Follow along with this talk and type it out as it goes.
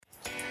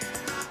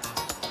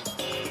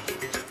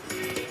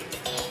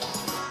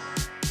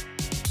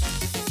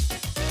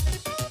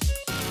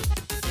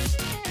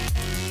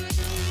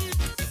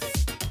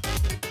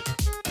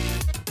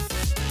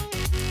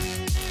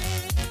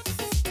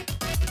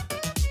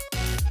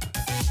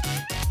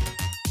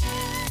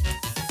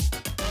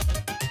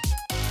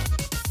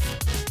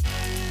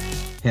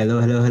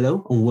Hello, hello,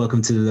 hello, and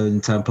welcome to the Loading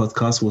Time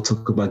podcast. We'll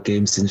talk about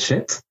games and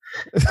shit.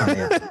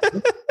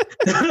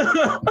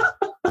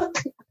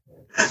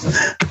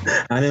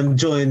 And I'm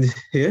joined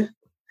here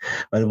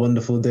by the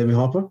wonderful Demi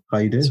Harper. How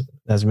you doing?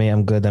 That's me.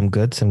 I'm good. And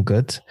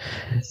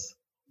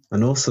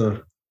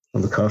also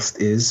on the cast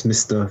is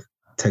Mr.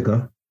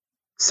 Tega.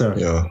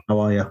 Sir,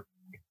 how are you?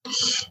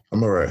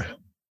 I'm alright.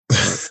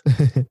 It's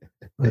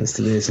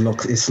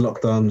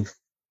lockdown.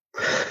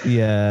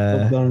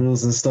 Yeah. Lockdown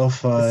rules and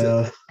stuff.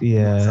 Have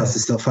to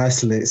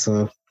self-isolate,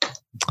 so...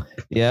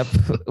 Yep,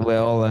 we're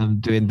all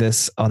doing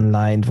this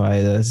online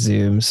via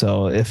Zoom,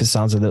 so if it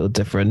sounds a little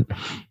different,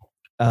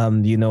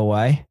 you know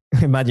why.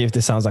 Imagine if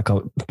this sounds like a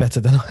better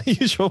than our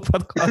usual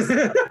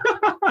podcast.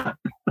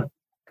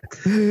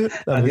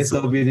 I guess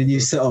that'll be the new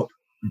setup.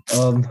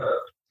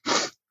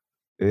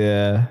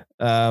 But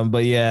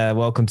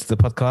welcome to the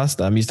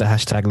podcast. Use the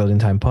hashtag Loading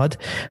Time Pod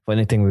for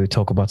anything we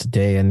talk about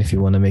today, and if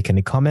you want to make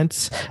any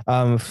comments.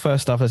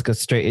 First off, let's go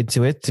straight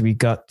into it. We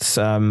got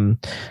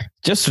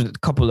just a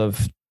couple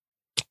of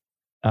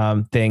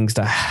things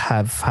that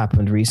have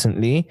happened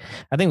recently.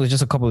 I think it was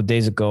just a couple of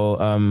days ago.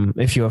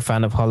 If you're a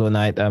fan of Hollow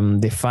Knight,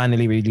 they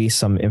finally released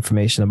some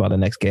information about the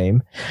next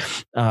game.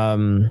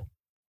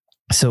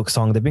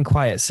 Silksong, they've been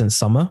quiet since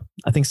summer.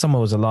 I think summer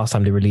was the last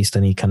time they released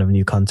any kind of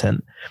new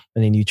content,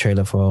 any new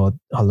trailer for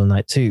Hollow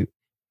Knight 2.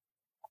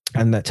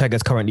 And that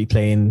Tega's currently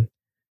playing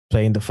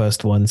the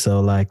first one, so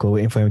like we're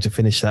waiting for him to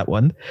finish that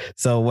one.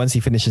 So once he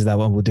finishes that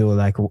one, we'll do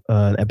like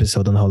an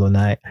episode on Hollow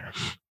Knight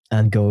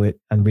and go it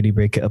and really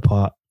break it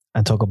apart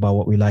and talk about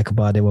what we like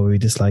about it, what we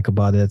dislike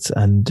about it,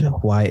 and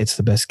why it's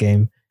the best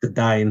game. The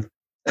dying.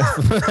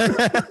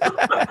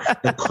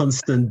 The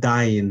constant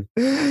dying.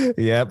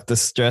 Yep, the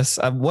stress.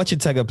 I'm watching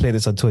Tega play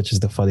this on Twitch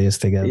is the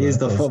funniest thing ever. He is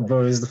the fuck,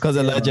 bro. Because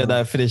the legend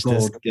I finished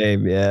this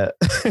game,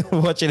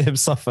 watching him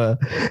suffer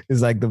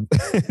is like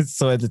it's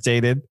so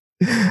entertaining.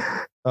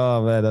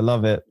 Oh man, I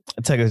love it.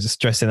 Tega's just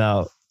stressing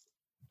out.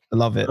 I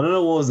love it. I don't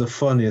know what was the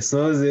funniest.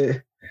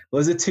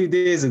 Was it 2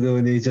 days ago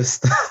when he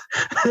just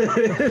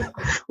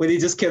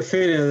kept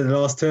failing the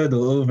last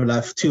hurdle over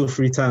like 2 or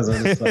 3 times? I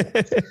was just like,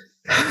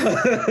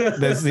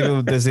 there's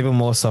even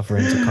more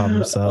suffering to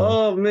come. So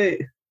oh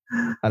mate,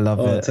 I love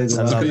it.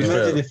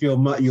 Imagine if you're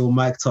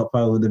mic'd up,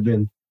 how it would have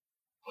been.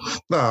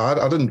 No,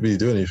 I didn't really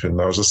do anything.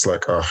 I was just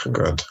like, oh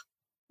god,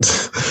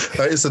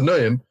 it's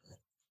annoying.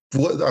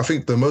 What I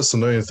think the most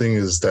annoying thing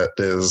is that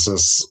there's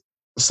just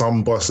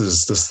some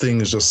bosses, this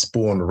things just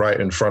spawn right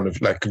in front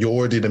of, like you're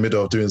already in the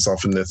middle of doing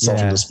something, that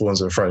something just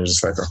spawns in front. You're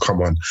just like, oh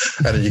come on,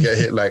 and then you get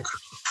hit like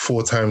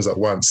 4 times at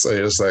once. So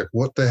you're just like,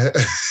 what the heck?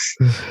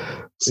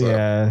 So.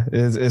 Yeah,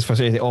 it's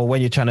frustrating. Or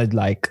when you're trying to,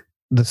 like,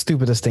 the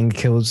stupidest thing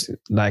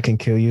can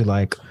kill you.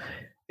 Like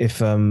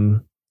if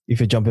you're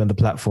jumping on the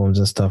platforms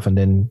and stuff, and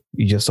then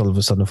you just all of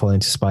a sudden fall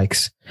into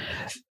spikes.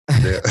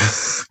 Yeah,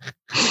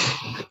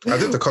 I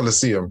did the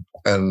Colosseum,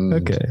 and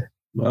okay,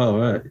 all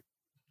right.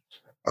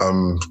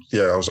 I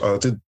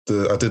did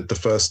the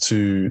first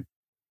two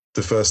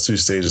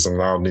stages, and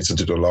now I need to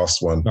do the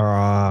last one.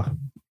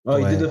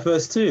 You did the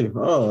first 2.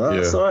 Oh,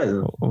 that's all right.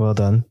 Well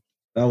done.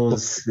 That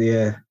was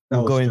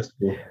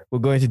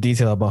We'll go into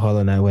detail about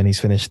Hollow Knight when he's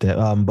finished it.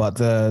 But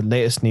the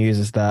latest news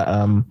is that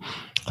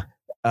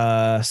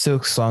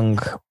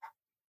Silksong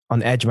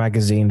on Edge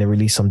magazine, they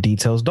released some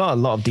details. Not a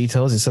lot of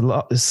details. It's a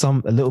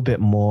little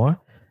bit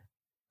more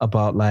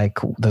about like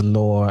the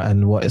lore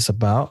and what it's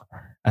about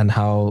and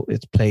how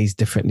it plays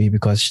differently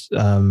because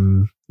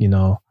Hornet.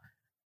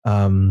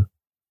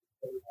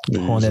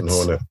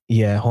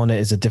 Yeah, Hornet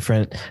is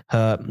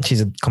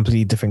she's a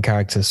completely different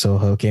character, so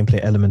her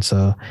gameplay elements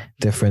are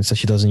different. So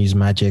she doesn't use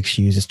magic,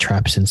 she uses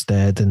traps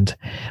instead. And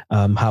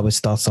how it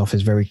starts off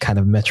is very kind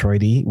of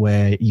Metroid-y,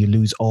 where you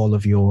lose all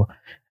of your,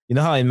 you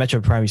know how in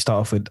Metroid Prime you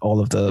start off with all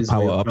of the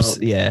power-ups,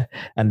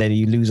 and then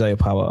you lose all your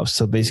power-ups.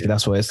 So basically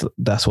that's what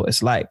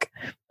it's like.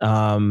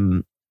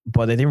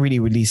 But they didn't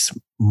really release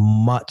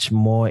much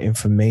more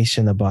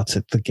information about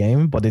the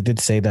game, but they did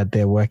say that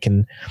they're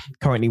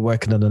currently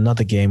working on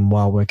another game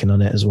while working on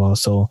it as well.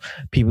 So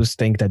people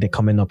think that they're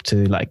coming up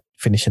to like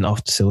finishing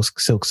off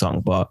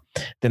Silksong, but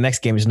the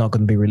next game is not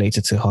going to be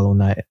related to Hollow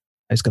Knight.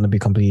 It's going to be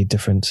completely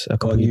different, a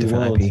completely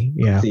different IP.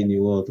 Yeah.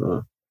 New world,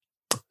 huh?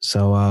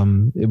 So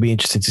it'll be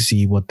interesting to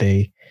see what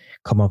they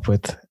come up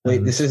with.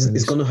 Wait,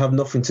 it's going to have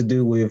nothing to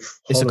do with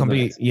Hollow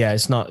Knight.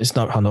 It's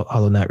not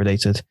Hollow Knight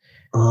related.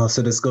 Oh,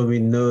 so there's going to be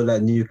no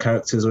like new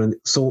characters or anything.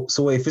 So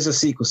wait, if it's a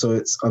sequel,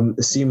 so I'm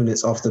assuming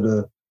it's after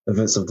the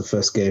events of the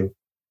first game.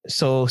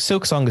 So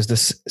Silksong is the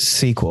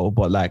sequel,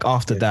 but like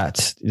after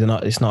that,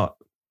 it's not.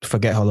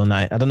 Forget Hollow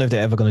Knight. I don't know if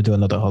they're ever going to do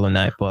another Hollow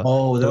Knight, but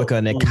they're working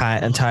on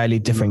an entirely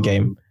different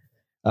game.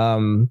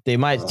 They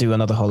might do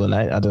another Hollow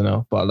Knight. I don't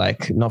know, but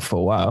like not for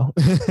a while.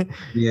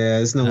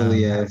 It's not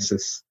really. It's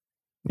just.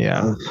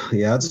 I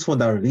just want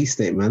that release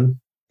date,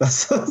 man.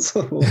 That's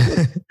all.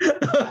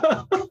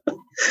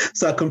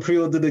 So I can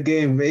pre-order the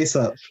game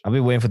ASAP. I've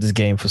been waiting for this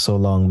game for so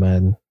long,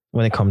 man.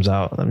 When it comes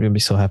out, I'm gonna be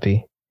so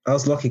happy. I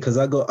was lucky because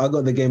I got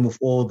the game with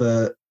all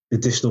the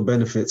additional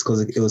benefits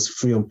because it was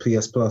free on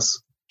PS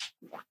Plus.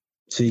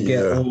 So you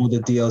get all the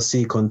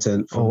DLC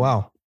content. Oh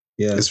wow!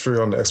 Yeah, it's free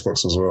on the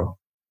Xbox as well.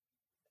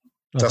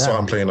 Oh, That's damn.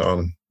 what I'm playing it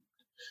on.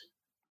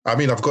 I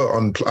mean,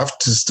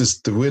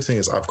 the weird thing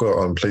is I've got it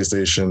on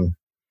PlayStation,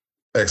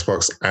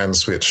 Xbox, and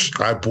Switch.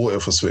 I bought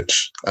it for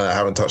Switch and I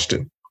haven't touched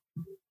it.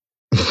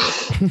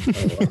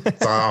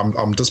 So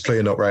I'm just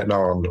playing it right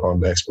now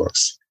on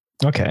Xbox.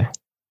 Okay.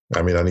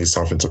 I mean, I need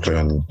something to play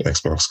on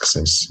Xbox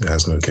since it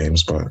has no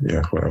games, but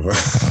yeah, whatever.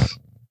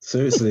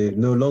 Seriously,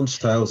 no launch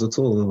titles at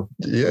all.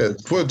 Yeah,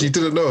 what you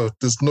didn't know?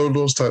 There's no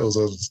launch titles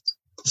on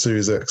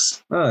Series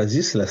X. It's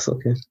useless.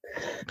 Okay.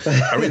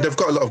 I mean, they've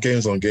got a lot of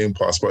games on Game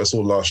Pass, but it's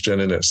all last gen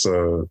in it,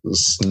 so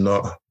it's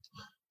not.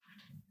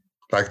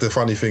 Like the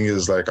funny thing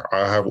is, like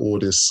I have all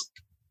this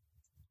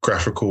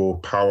graphical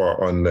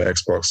power on the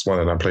Xbox One,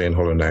 and I'm playing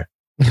Hollow Knight.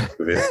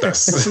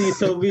 That's what you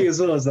told me as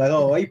well. I was like, why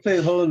are you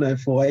playing Hollow Knight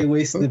for? Why are you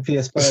wasting the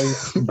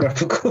PS5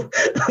 graphical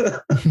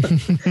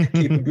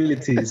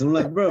capabilities? I'm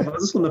like, bro, I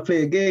just want to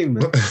play a game,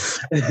 man.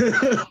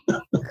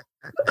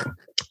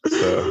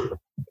 So,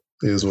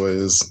 it is what it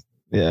is.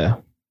 Yeah.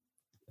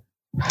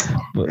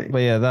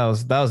 But yeah, that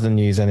was the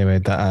news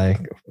anyway.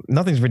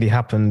 Nothing's really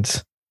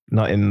happened.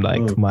 Not in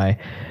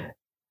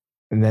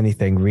in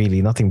anything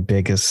really. Nothing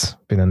big has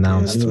been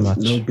announced much.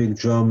 No big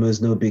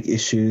dramas, no big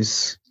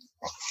issues.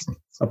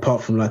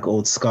 Apart from like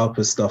old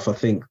scalper stuff, I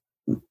think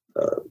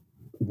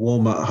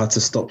Walmart had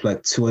to stop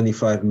like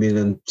 25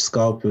 million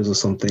scalpers or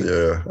something.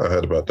 Yeah, I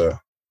heard about that.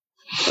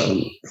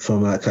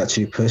 From like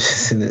actually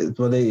purchasing it,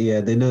 but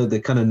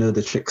they kind of know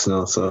the tricks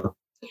now. So,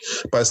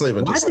 but it's not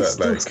even just that.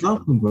 Like,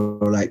 scalping, bro?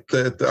 Like,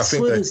 I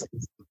think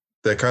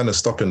they're kind of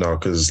stopping now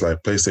because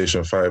like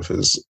PlayStation 5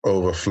 is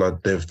over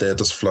flood. They're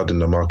just flooding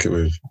the market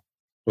with.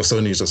 Well,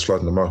 Sony's just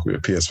flooding the market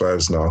with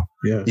PS5s now.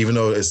 Yeah. Even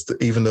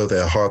though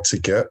they're hard to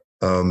get,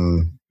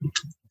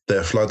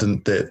 they're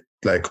flooding.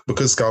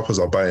 Because scalpers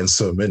are buying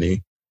so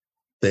many,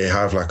 they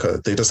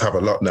just have a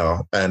lot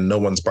now, and no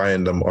one's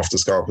buying them off the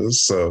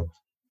scalpers. So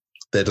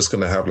they're just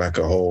gonna have like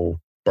a whole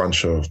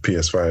bunch of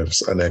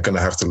PS5s, and they're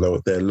gonna have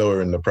to they're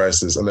lowering the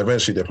prices, and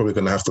eventually they're probably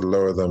gonna have to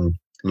lower them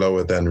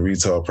lower than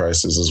retail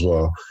prices as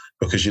well,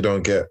 because you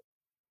don't get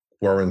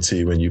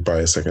warranty when you buy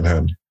a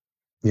secondhand.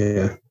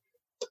 Yeah.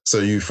 So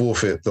you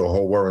forfeit the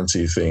whole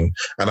warranty thing,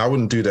 and I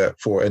wouldn't do that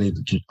for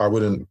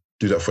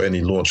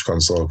any launch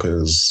console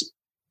because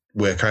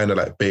we're kind of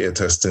like beta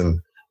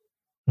testing.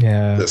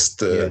 Yeah.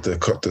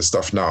 The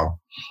stuff now,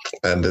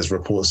 and there's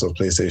reports of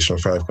PlayStation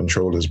 5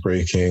 controllers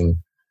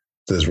breaking.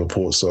 There's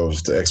reports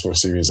of the Xbox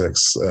Series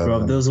X.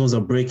 Bro, those ones are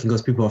breaking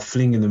because people are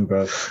flinging them,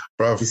 bro.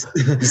 Bro, you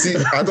see,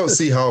 I don't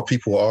see how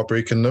people are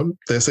breaking them.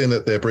 They're saying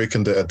that they're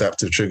breaking the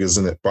adaptive triggers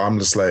in it, but I'm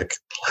just like,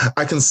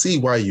 I can see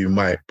why you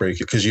might break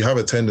it because you have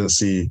a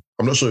tendency.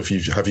 I'm not sure if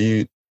you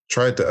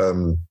tried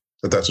the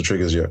adaptive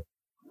triggers yet.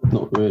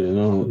 Not really,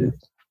 no.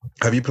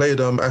 Have you played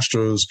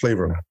Astro's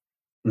Playroom?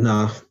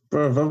 Nah,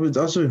 bro. I've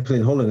also been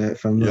playing Hollow Knight,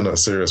 fam. You're not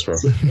serious, bro.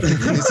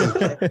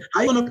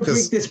 How you gonna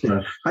break this,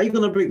 bro? How you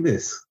gonna break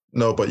this?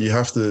 No, but you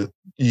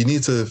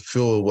need to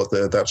feel what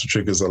the adaptive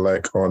triggers are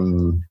like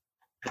on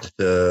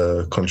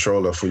the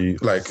controller for you,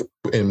 like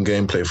in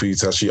gameplay, for you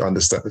to actually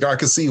understand. Like, I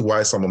can see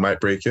why someone might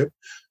break it,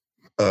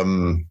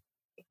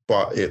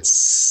 but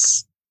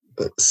it's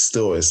a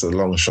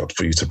long shot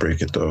for you to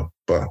break it though.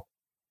 But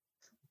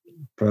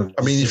bro,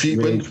 I mean, if you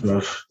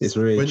it's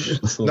rage.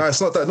 No,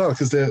 it's not that. No,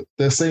 because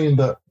they're saying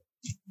that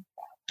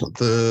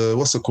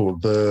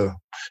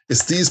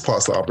it's these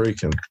parts that are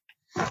breaking.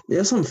 Yeah,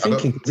 that's what I'm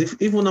thinking.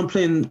 Even when I'm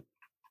playing,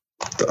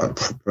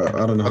 bro,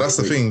 I don't know. But that's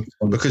the thing,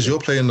 because you're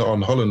playing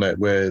on Hollow Knight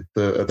where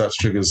the adaptive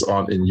triggers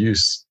aren't in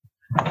use.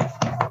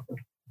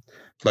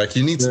 Like,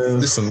 you need to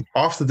listen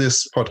after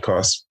this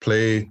podcast,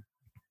 play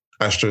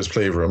Astro's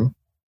Playroom,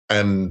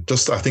 and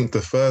just I think the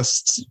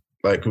first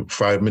like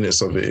 5 minutes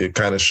of it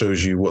kind of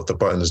shows you what the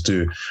buttons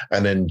do,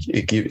 and then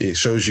it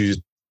shows you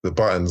the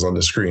buttons on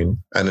the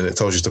screen, and then it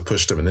tells you to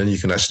push them, and then you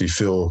can actually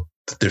feel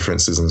the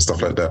differences and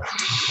stuff like that.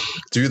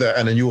 Do that,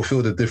 and then you'll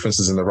feel the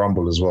differences in the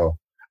rumble as well.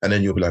 And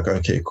then you'll be like,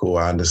 okay, cool,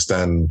 I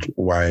understand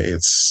why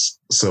it's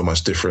so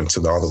much different to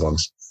the other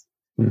ones.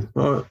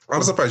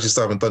 I'm surprised you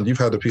still haven't done. You've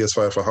had a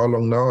PS5 for how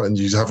long now, and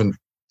you haven't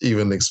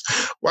even.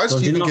 Why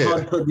did you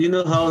get? Do you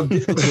know how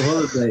difficult the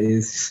holiday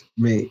is,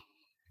 mate?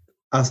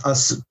 I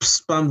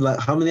spammed like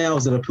how many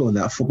hours did I put on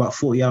that? For about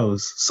 40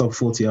 hours, sub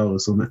 40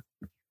 hours on it.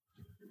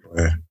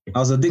 Yeah. I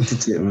was addicted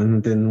to it, man.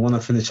 And then when I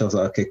finished, I was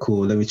like, okay,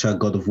 cool. Let me try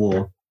God of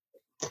War.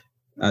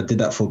 I did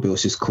that for a bit,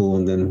 which is cool.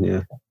 And then,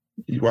 yeah.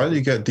 Why did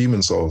you get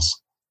Demon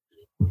Souls?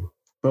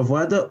 Bro,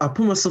 I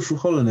put myself through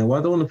Hollow Knight?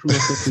 Why do I want to put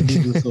myself through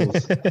Demon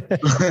Souls?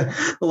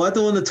 Why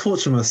do I want to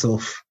torture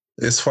myself?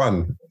 It's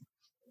fun.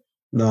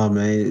 No,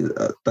 man.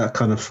 That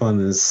kind of fun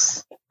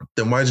is...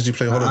 Then why did you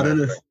play Hollow Knight? I don't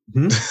know.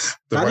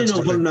 I didn't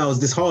know Hollow Knight was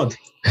this hard.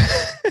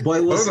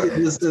 But it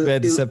was very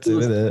deceptive,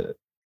 isn't it?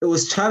 It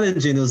was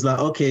challenging. It was like,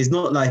 okay, it's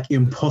not like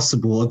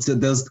impossible.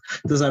 There's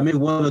like maybe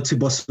one or two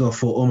bosses I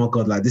thought, oh my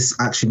God, like this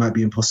actually might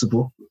be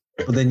impossible.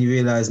 But then you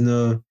realize,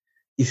 no,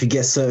 if you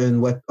get certain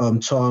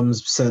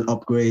charms, certain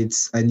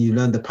upgrades, and you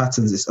learn the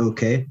patterns, it's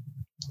okay.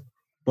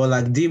 But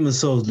like Demon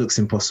Souls looks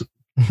impossible.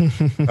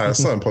 It's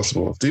not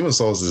impossible. Demon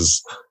Souls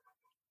is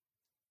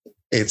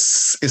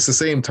it's the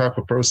same type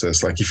of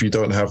process. Like if you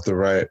don't have the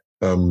right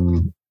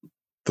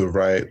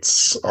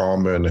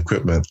armor and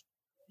equipment,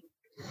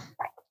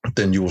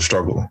 then you will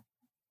struggle.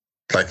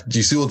 Like,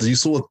 you saw this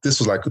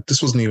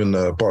wasn't even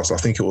a boss. I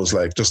think it was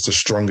like just a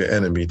stronger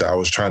enemy that I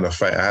was trying to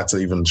fight. I had to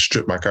even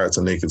strip my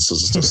character naked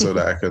just so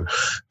that I could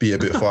be a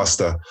bit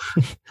faster.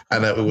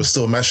 And it was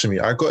still mashing me.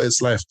 I got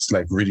its life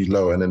like really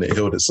low, and then it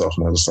healed itself.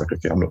 And I was like,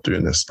 okay, I'm not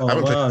doing this. But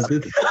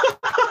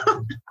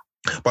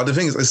the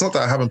thing is, it's not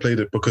that I haven't played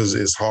it because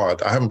it's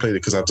hard. I haven't played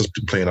it because I've just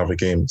been playing other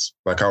games.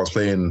 Like I've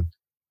been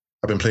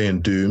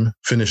playing Doom,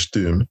 finished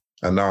Doom,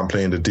 and now I'm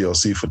playing the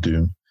DLC for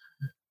Doom.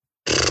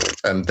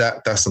 And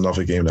that's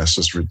another game that's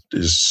just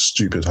is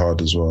stupid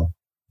hard as well.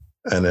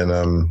 And then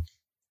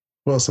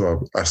what else have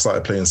I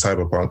started playing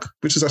Cyberpunk,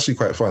 which is actually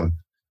quite fun,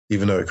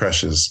 even though it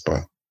crashes, but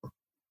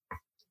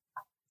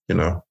you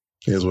know,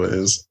 here's what it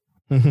is.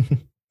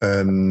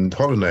 And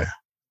Hollow Knight.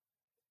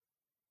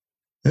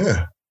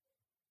 Yeah.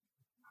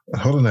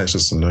 Hollow Knight's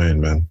just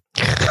annoying, man.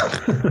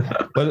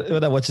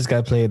 When I watch this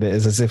guy play it,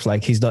 it's as if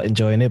like he's not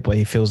enjoying it, but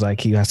he feels like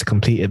he has to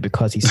complete it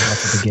because he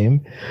started the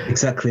game.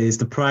 Exactly. It's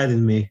the pride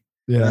in me.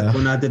 Yeah. Like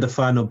when I did the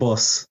final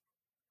boss,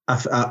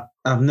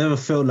 I've never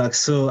felt like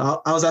so.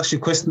 I was actually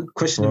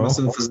questioning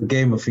myself as a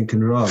gamer, thinking,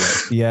 "Raw."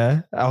 Like,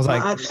 yeah, I was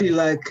like, actually,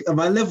 like, am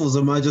I levels?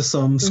 Am I just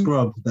some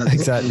scrub that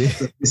exactly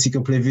you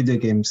can play video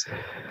games?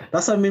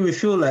 That's how it made me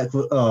feel like.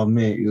 Oh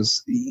mate, it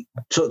was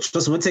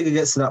just when Taker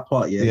gets to that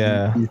part,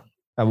 yeah.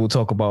 And we'll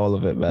talk about all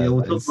of it, man. Yeah,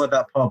 we'll talk about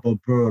that part, but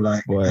bro,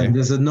 like, and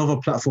there's another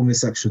platforming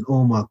section.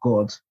 Oh my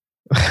god.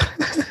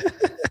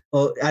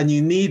 Oh, and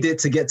you need it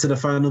to get to the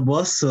final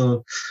boss.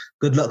 So,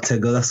 good luck,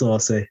 Tego. That's all I'll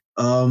say.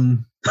 I'll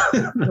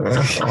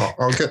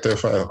get there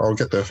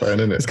fine.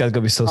 Innit? This guy's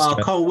gonna be so stressed.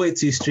 I can't wait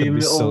to stream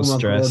it. Oh my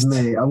god,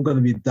 mate! I'm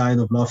gonna be dying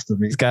of laughter,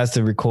 mate. This guy has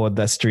to record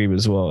that stream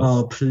as well.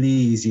 Oh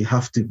please, you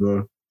have to,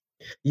 bro.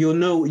 You'll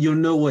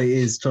know what it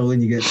is. So when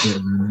you get to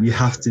it, man. You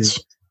have to.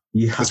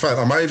 It's fine.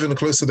 Am I even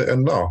close to the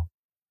end now?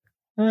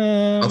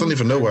 I don't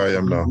even know where I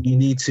am now. You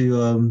need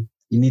to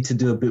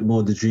do a bit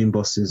more of the dream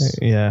bosses.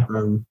 Yeah.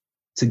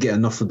 To get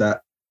enough of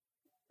that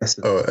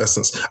essence. Oh,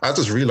 essence. I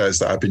just realized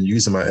that I've been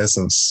using my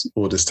essence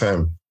all this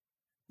time.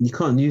 You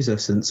can't use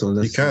essence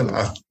unless you can.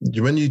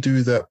 When you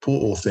do that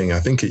portal thing,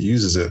 I think it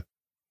uses it.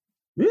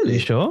 Really? You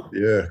sure?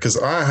 Yeah, because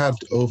I had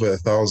over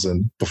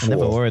 1,000 before. I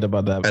never worried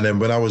about that. And then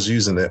when I was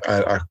using it,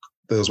 I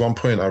there was one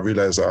point I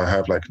realized that I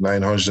have like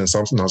 900 and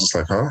something. I was just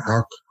like, huh?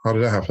 How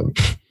did that happen?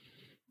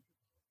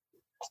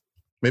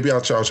 Maybe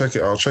I'll check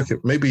it.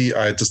 Maybe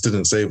I just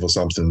didn't save or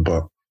something,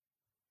 but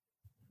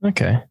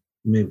okay.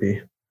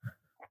 Maybe.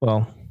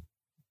 Well,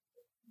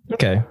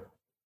 okay.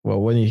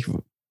 Well,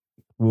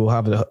 we'll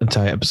have an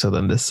entire episode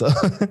on this. So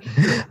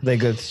they're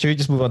good. Should we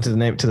just move on to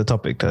the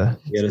topic? Yeah,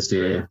 let's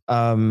do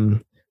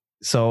it.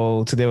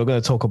 So today we're going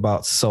to talk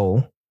about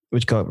Soul,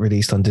 which got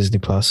released on Disney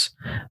Plus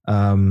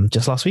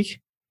just last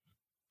week.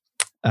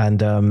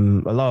 And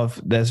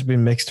there's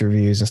been mixed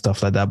reviews and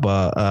stuff like that.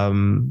 But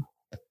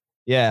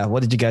yeah,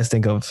 what did you guys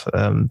think of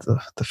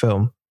the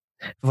film?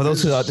 For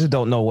those who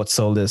don't know what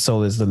Soul is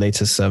the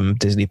latest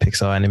Disney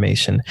Pixar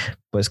animation,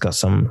 but it's got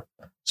some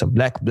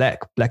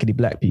blackity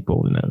black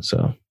people in it.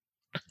 So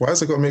why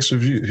has it got mixed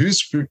review?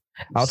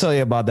 I'll tell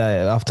you about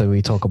that after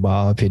we talk about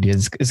our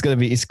opinions.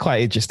 It's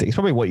quite interesting. It's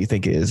probably what you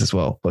think it is as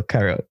well. But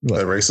carry on.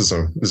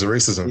 Racism. Is it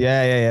racism?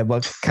 Yeah.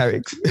 But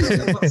carry.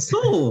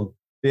 Soul.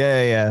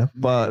 Yeah.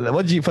 But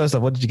what did you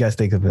guys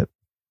think of it?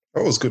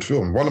 That was a good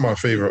film. One of my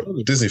favorite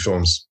Disney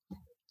films.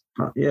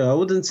 Yeah, I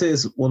wouldn't say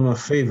it's one of my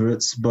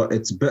favorites, but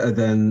it's better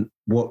than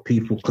what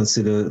people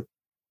consider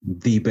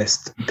the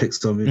best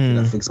Pixar movie.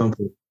 Like, for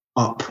example,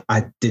 Up.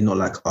 I did not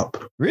like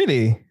Up.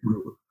 Really?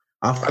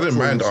 I didn't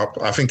mind Up.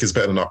 I think it's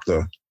better than Up,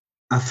 though.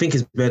 I think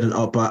it's better than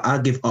Up, but I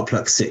give Up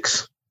like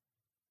 6.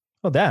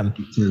 Oh, damn.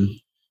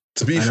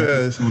 To be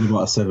fair,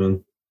 about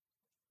 7.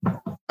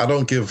 I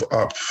don't give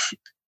Up.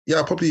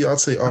 Yeah, I'd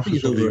say Up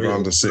is probably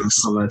around a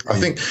 6. I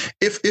think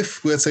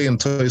if we're saying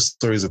Toy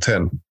Story is a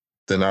 10,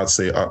 then I'd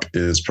say Up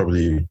is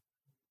probably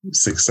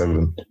 6,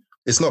 7.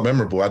 It's not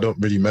memorable. I don't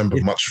really remember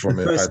much from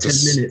it. The first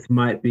 10 minutes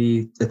might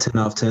be a 10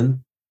 out of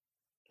 10.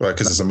 Right,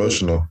 because it's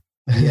emotional.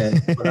 Yeah,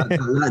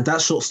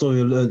 that short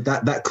story,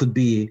 that could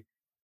be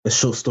a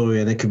short story,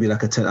 and it could be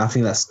like a 10. I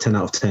think that's 10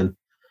 out of 10.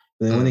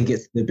 But then when it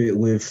gets to the bit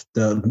with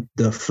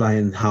the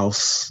flying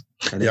house.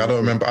 Yeah, I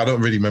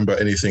don't really remember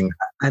anything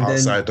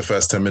outside the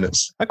first 10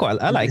 minutes. I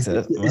liked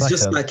it. It's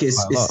just like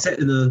it's set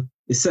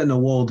in a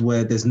world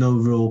where there's no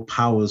real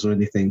powers or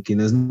anything. You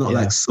know, it's not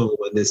like Soul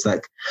where there's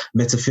like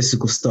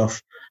metaphysical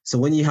stuff. So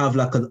when you have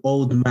like an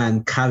old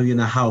man carrying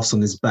a house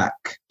on his back,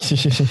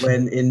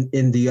 when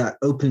in the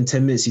opening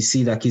 10 minutes you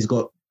see like he's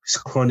got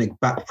chronic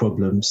back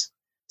problems.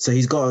 So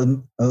he's got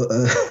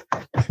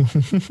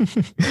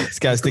this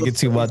guy's thinking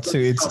too much,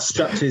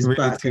 strapped to his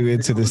back, too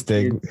into this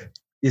thing.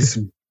 It's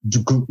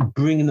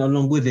bringing it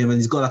along with him, and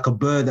he's got like a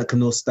bird that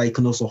he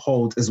can also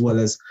hold as well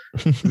as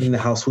bring the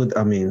house with.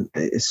 I mean,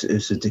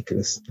 it's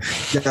ridiculous.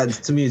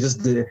 To me, it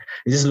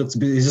just looked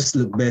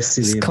bare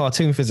silly. It's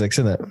cartoon physics,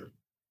 isn't it?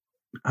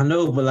 I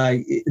know, but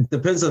like it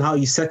depends on how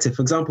you set it.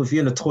 For example, if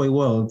you're in a toy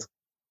world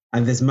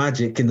and there's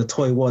magic in the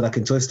toy world, like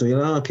in Toy Story,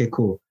 you're like, okay,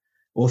 cool.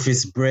 Or if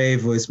it's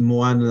Brave or it's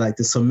Moana, like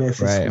there's some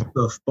metaphysical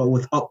stuff. But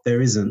with Up,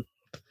 there isn't.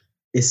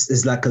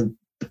 It's like a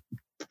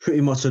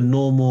pretty much a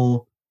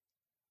normal.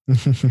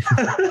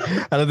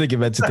 I don't think you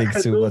meant to think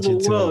too much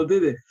into world,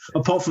 did it?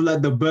 Apart from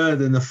like the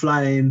bird and the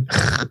flying,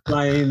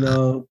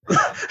 the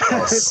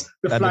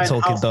and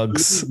talking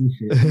dogs.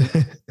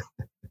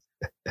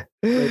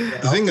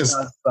 The thing is,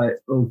 like,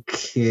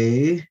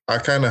 okay, I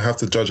kind of have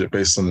to judge it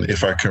based on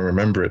if I can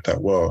remember it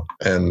that well.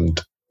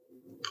 And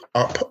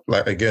Up,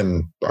 like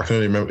again, I can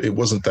only remember it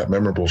wasn't that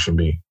memorable for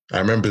me. I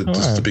remember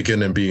just the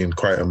beginning being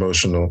quite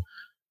emotional.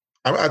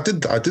 I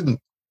didn't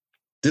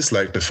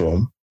dislike the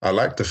film. I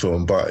liked the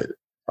film, but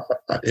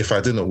if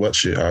I didn't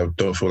watch it, I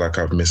don't feel like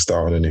I've missed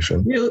out on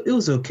anything. It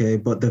was okay,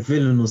 but the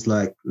villain was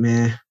like,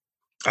 meh.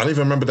 I don't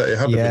even remember that it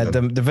had a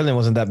villain. The villain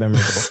wasn't that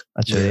memorable,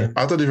 actually. Yeah.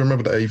 I don't even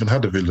remember that it even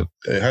had a villain.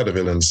 It had a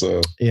villain,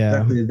 so...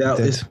 Yeah. Exactly. That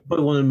is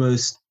probably one of the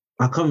most...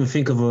 I can't even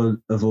think of a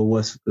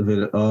worse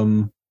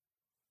villain.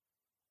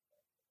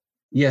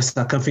 Yes,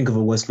 I can think of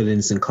a worse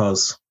villain in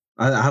Cars.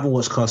 I haven't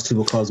watched Cars 2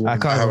 or Cars 1. I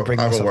can't even bring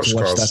myself to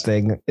watch that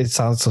thing. It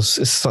sounds so...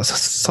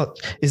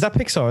 Is that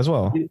Pixar as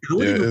well? I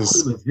wouldn't even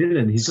call him a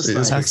villain. He's just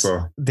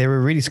Pixar. They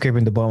were really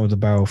scraping the bottom of the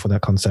barrel for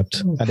that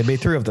concept. And they made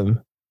 3 of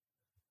them.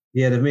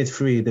 Yeah, they've made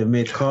 3. They've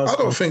made Cars. I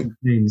don't think...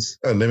 Planes.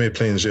 And they made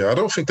Planes, yeah. I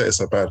don't think that it's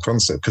a bad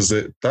concept because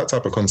that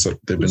type of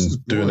concept, they've been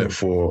doing it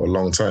for a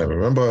long time.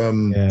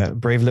 Remember...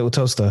 Brave Little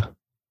Toaster.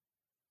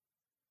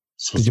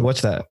 Did you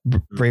watch that?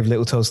 Brave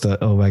Little Toaster.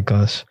 Oh my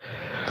gosh.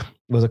 It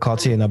was a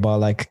cartoon about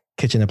like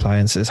kitchen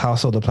appliances,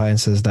 household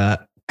appliances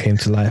that came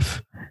to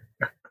life.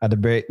 And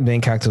the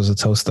main character was a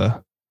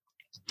toaster.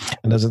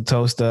 And there was a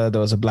toaster, there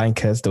was a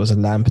blanket, there was a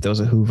lamp, there was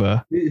a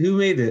Hoover. Who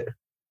made it?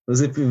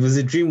 Was it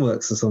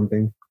DreamWorks or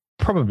something?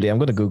 Probably. I'm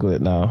going to Google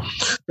it now.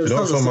 Do you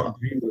know what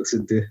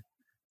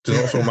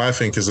film I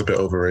think is a bit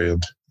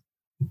overrated?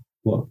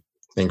 What?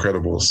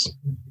 Incredibles.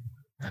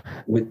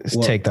 Let's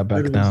take that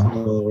back now.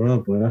 Oh,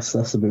 right, boy. That's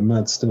a bit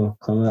mad still.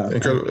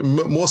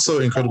 More so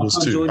Incredibles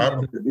 2.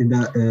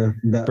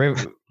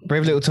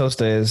 Brave Little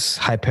Toaster is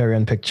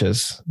Hyperion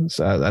Pictures.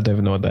 So I don't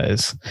even know what that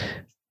is.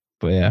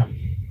 But yeah.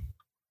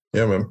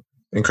 Yeah, man.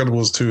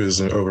 Incredibles 2 is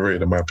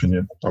overrated in my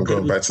opinion. I'm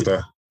going back to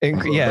that.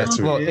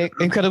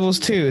 Incredibles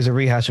 2 is a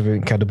rehash of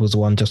Incredibles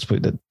 1, just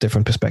with a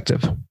different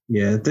perspective.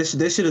 Yeah, they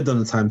should have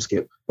done a time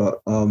skip, but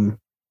I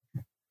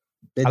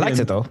liked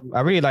it though. I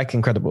really like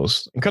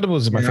Incredibles. Incredibles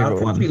is my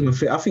favorite one. I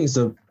think it's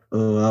the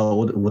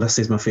what I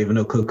say is my favorite.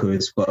 No, Coco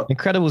is, but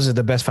Incredibles is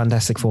the best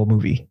Fantastic Four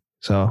movie.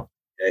 So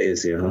it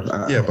is, yeah.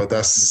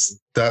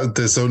 But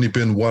there's only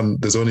been one.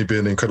 There's only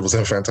been Incredibles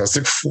and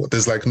Fantastic Four.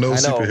 There's like no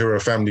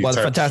superhero family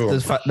type film.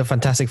 The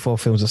Fantastic Four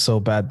films are so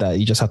bad that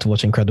you just have to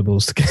watch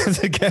Incredibles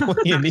to get what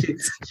you need.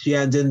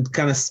 Yeah, and then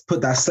kind of put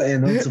that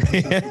setting on to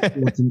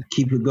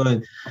keep it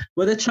going.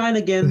 But they're trying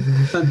again.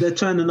 They're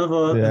trying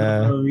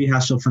another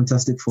rehash of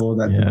Fantastic Four,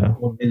 that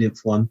 1 millionth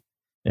one.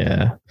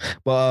 Yeah,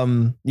 but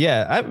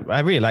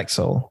I really like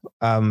Soul.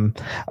 Well,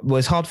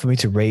 it's hard for me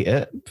to rate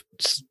it,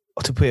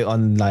 to put it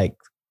on like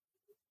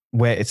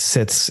where it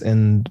sits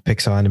in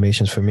Pixar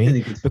animations for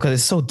me, because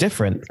it's so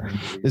different.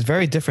 It's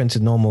very different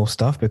to normal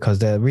stuff because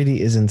there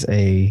really isn't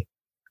a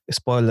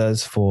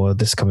spoilers for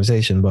this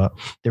conversation, but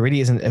there really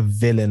isn't a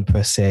villain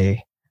per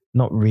se.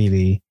 Not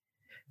really.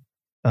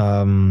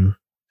 I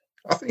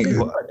think,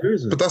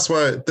 but that's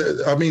why.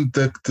 I mean,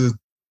 there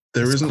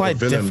isn't a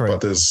villain, but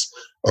there's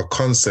a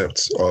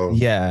concept of.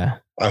 Yeah,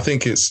 I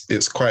think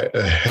it's quite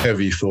a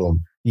heavy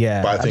film.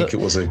 Yeah, but I think it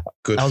was a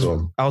good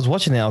film. I was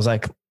watching it. I was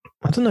like,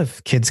 I don't know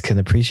if kids can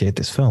appreciate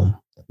this film.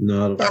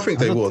 No, I think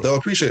they will. They'll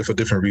appreciate it for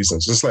different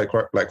reasons. Just like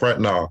right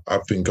now,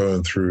 I've been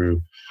going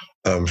through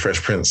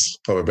Fresh Prince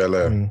of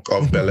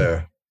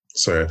Bel-Air.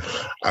 Sorry,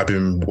 I've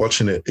been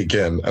watching it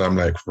again, and I'm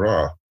like,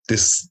 rah,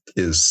 this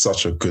is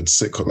such a good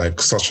sitcom,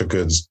 like such a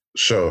good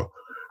show.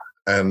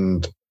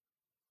 And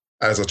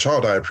as a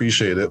child, I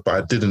appreciate it, but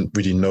I didn't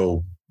really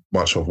know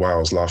much of why I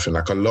was laughing.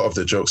 Like a lot of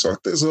the jokes,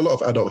 there's a lot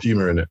of adult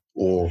humor in it,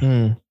 or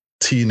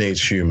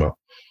teenage humor.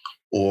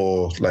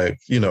 Or like,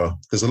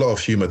 there's a lot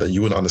of humor that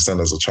you wouldn't understand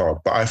as a child,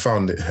 but I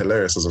found it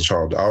hilarious as a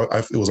child.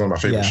 It was one of my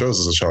favorite shows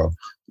as a child.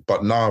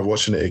 But now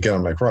watching it again,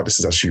 I'm like, right, this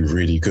is actually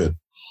really good.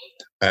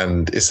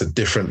 And it's a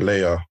different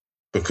layer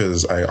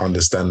because I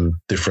understand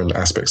different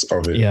aspects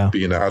of it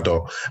being an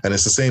adult. And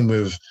it's the same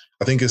with,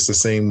 I think it's the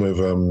same with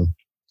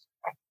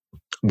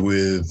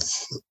the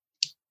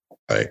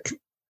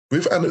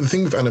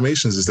thing with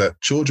animations is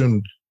that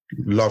children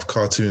love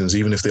cartoons,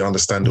 even if they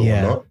understand it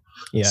or not.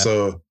 Yeah.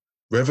 So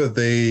whether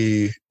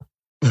they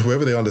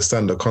whether they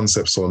understand the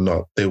concepts or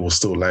not, they will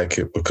still like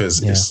it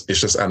because it's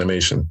just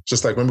animation.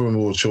 Just like remember when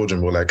we were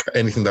children, we were like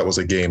anything that was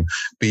a game,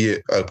 be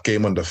it a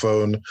game on the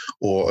phone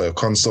or a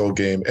console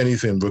game,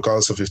 anything,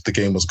 regardless of if the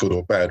game was good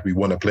or bad, we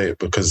want to play it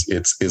because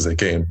it is a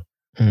game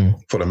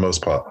for the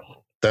most part.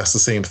 That's the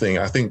same thing.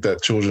 I think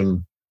that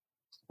children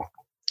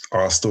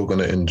are still going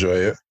to enjoy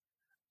it.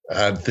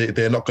 And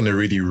they're not going to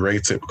really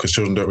rate it because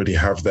children don't really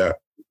have that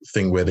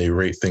thing where they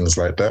rate things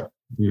like that.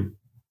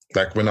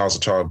 Like when I was a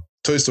child,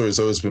 Toy Story is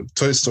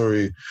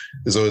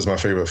always my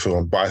favorite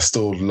film, but I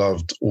still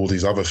loved all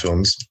these other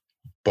films.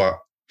 But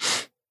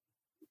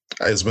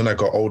it's when I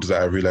got older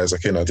that I realized,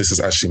 okay, no, this is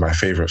actually my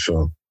favorite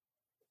film.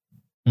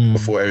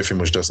 Before everything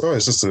was just,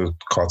 it's just a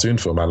cartoon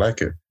film. I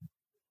like it.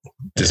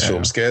 This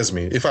film scares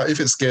me. If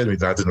it scared me,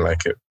 then I didn't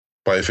like it.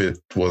 But if it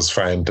was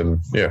fine,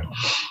 then yeah.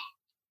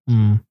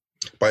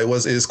 But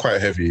it is quite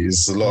heavy.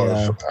 It's a lot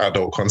of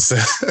adult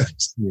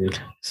concepts.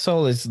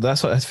 Soul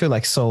that's what I feel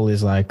like. Soul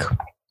is like.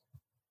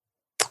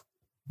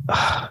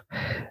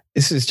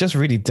 It's just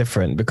really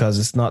different because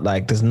it's not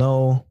like there's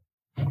no.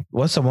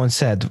 What someone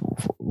said,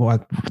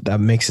 what that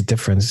makes a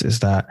difference is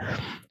that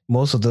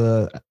most of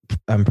the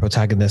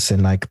protagonists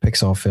in like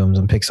Pixar films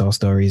and Pixar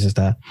stories is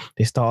that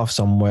they start off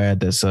somewhere,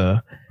 there's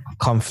a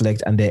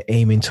conflict and they're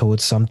aiming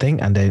towards something,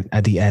 and then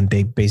at the end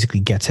they basically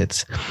get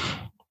it.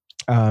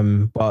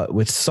 But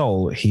with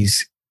Soul, he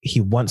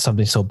wants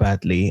something so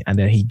badly, and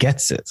then he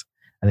gets it,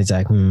 and he's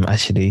like,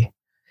 actually,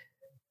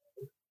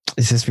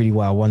 is this really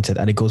what I wanted?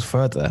 And it goes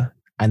further,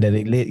 and then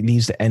it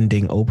leaves the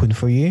ending open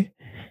for you.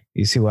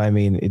 You see what I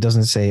mean? It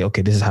doesn't say,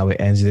 okay, this is how it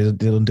ends. They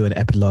don't do an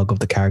epilogue of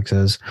the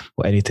characters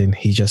or anything.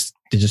 They just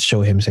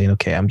show him saying,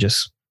 okay, I'm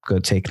just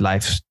going to take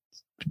life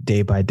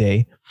day by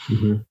day.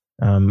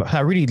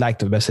 I really like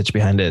the message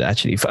behind it.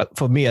 Actually,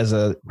 for me as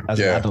an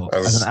adult,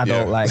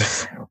 like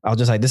I was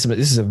just like, this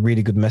is a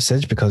really good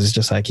message because it's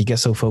just like you get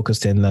so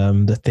focused in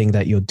the thing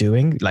that you're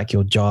doing, like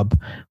your job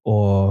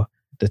or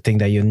the thing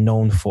that you're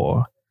known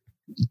for.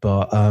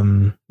 But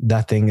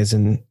that thing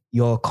isn't.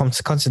 You're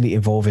constantly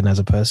evolving as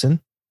a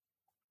person.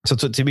 So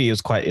to me, it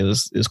was quite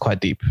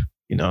deep.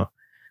 You know,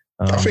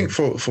 I think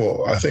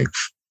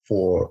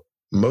for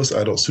most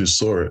adults who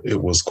saw it,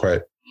 it was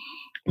quite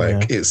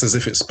like it's as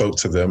if it spoke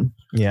to them.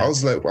 Yeah, I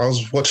was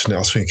watching it. I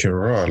was thinking,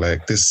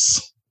 like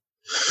this,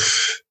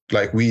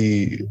 like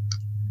we,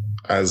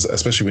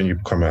 especially when you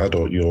become an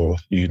adult, you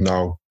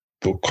now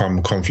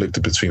become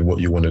conflicted between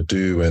what you want to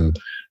do, and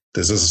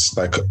there's this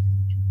like.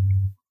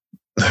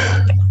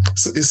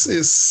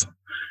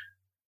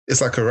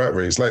 It's like a rat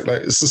race. Like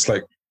it's just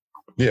like,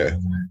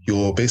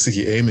 you're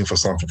basically aiming for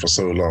something for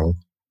so long.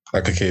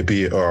 Like, okay,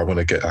 be it, I want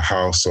to get a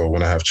house, or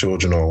when I have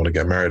children, or I want to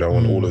get married, I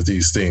want all of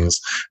these things.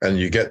 And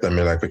you get them,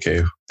 you're like,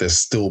 okay, there's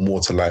still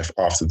more to life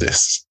after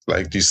this.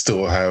 Like, you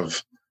still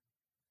have,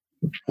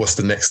 what's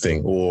the next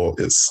thing? Or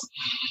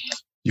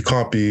you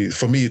can't be,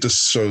 for me, it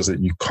just shows that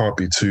you can't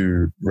be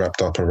too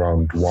wrapped up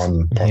around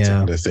one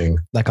particular thing.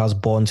 Like I was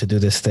born to do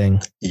this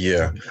thing.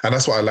 Yeah. And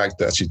that's what I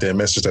liked, actually, their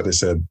message that they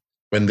said,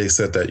 when they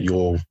said that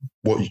your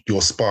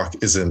spark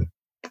isn't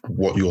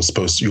what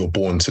you're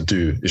born to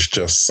do, it's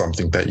just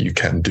something that you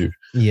can do.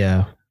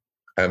 Yeah.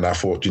 And I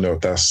thought,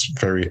 that's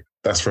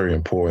very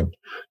important,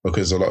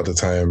 because a lot of the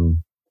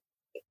time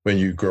when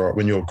you're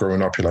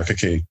growing up, you're like,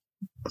 okay,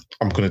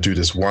 I'm going to do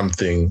this one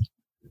thing.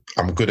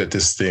 I'm good at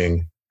this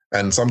thing.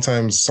 And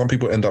sometimes some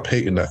people end up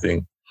hating that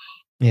thing.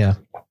 Yeah.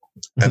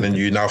 And then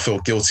you now feel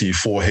guilty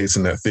for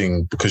hating that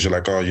thing because you're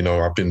like,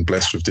 I've been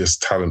blessed with this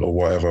talent or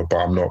whatever, but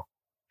I'm not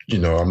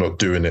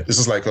doing it. This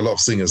is like a lot of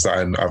singers that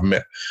I've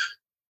met,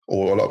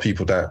 or a lot of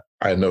people that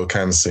I know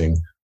can sing.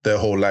 Their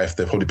whole life,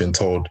 they've probably been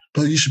told,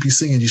 no, you should be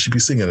singing.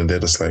 And they're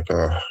just like,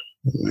 I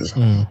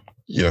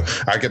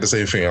get the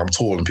same thing. I'm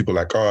tall and people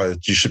are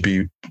like, you should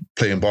be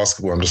playing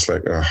basketball. I'm just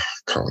like,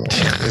 come on.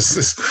 It's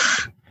just...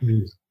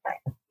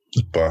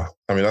 But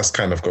I mean, that's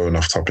kind of going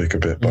off topic a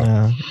bit, but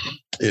I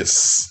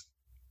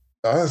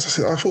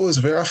thought it was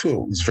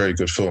a very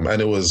good film.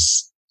 And it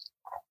was,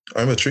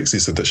 I remember Trixie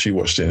said that she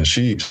watched it and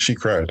she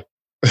cried.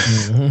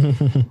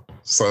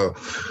 So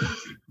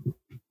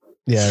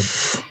yeah,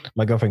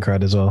 my girlfriend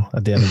cried as well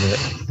at the end of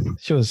it.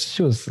 She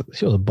was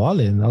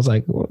bawling. I was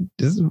like,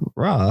 this is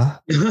raw.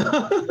 You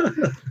know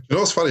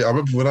what's funny? I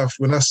remember when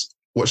I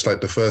watched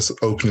like the first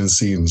opening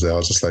scenes there, I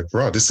was just like,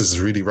 right, this is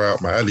really right up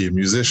my alley. A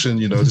musician,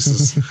 this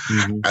is,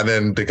 and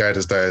then the guy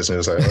just dies and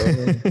it's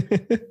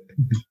like,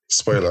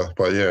 spoiler,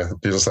 but yeah,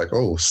 they're just like,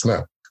 oh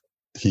snap,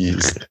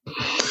 did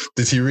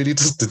this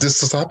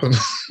just happen?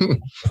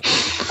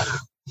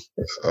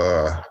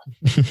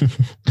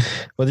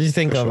 What did you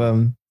think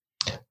of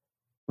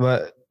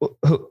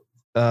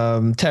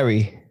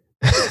Terry?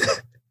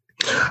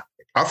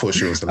 I thought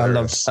she was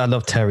hilarious. I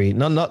love Terry.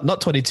 Not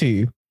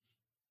 22.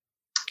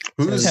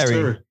 Who's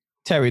Terry?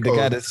 Terry, the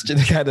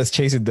guy that's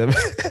chasing them.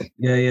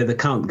 Yeah, the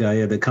count guy.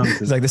 Yeah, the count.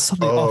 It's like there's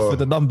something off with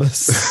the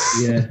numbers.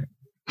 Yeah,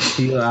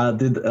 he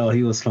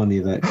was funny.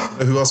 Like,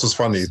 who else was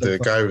funny? The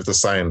guy with the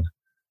sign.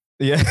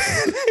 Yeah,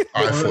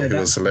 I thought he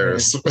was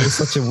hilarious. He was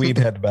such a weed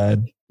head,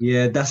 man.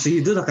 Yeah,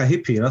 he did like a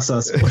hippie. That's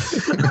what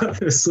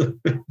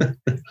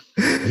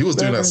He was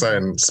doing that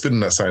sign, spinning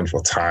that sign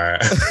for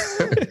time.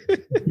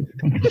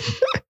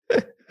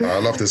 I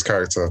love this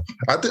character.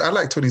 I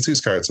like 22's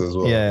character as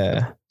well.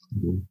 Yeah.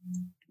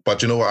 But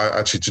do you know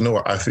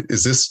what? I think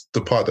is this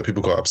the part that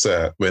people got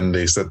upset at when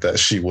they said that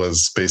she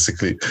was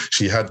basically,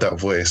 she had that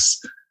voice,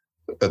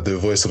 the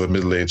voice of a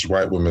middle-aged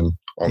white woman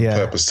on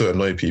purpose to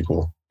annoy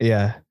people.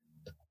 Yeah.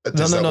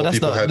 That's not what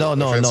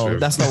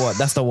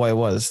it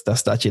was.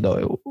 That's actually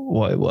not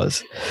what it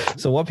was.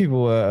 So what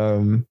people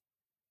were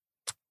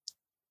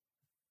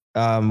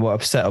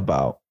upset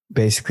about,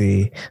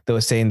 basically, they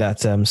were saying that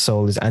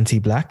Soul is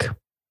anti-black.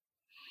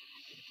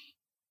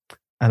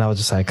 And I was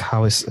just like,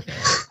 how is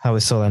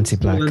Soul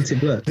anti-black?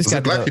 This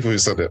guy, black people who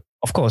said it.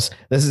 Of course.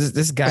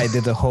 This guy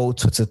did a whole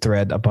Twitter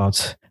thread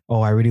about,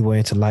 I really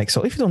wanted to like.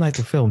 So if you don't like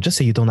the film, just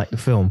say you don't like the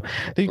film.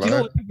 You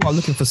know what? People are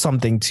looking for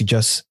something to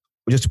just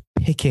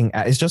picking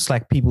at. It's just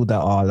like people that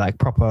are like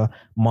proper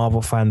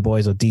Marvel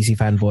fanboys or DC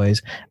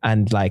fanboys,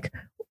 and like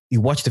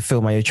you watch the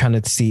film and you're trying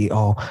to see,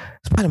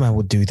 Spider-Man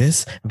would do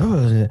this,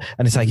 and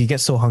it's like you get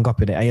so hung up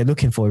in it and you're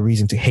looking for a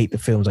reason to hate the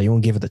films and you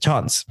won't give it a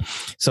chance.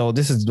 So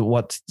this is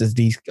what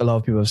a lot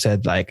of people have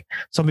said. Like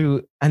some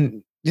people,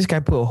 and this guy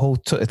put a whole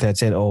Twitter thread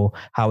saying,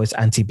 how it's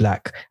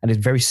anti-black, and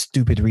it's very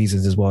stupid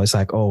reasons as well. It's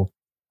like,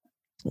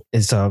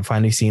 it's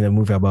finally seeing a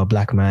movie about a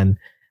black man,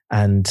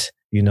 and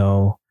he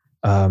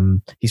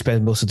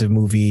spent most of the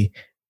movie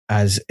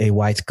as a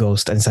white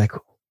ghost, and it's like,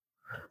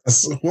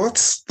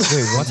 what?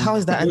 Wait, what? How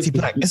is that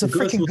anti-black? It's a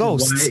freaking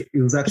ghost. White,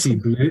 it was actually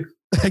blue.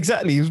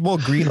 Exactly, it was more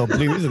green or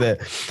blue, isn't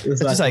it?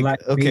 It's just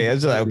like okay,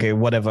 it's like okay,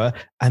 whatever.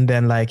 And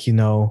then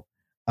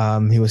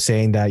he was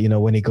saying that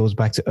when he goes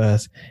back to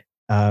Earth,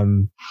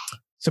 so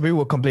people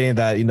were complaining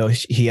that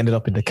he ended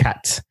up in the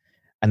cat,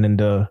 and then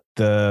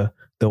the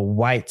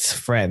white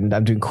friend,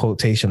 I'm doing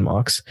quotation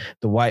marks,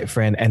 the white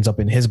friend ends up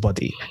in his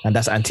body, and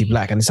that's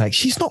anti-black. And it's like,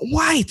 she's not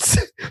white.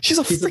 She's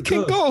a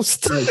freaking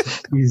ghost.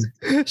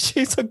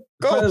 She's a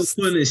ghost.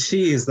 How fun is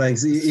she? Is like,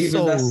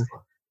 even that's,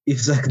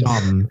 it's like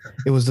dumb.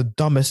 It was the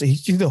dumbest. I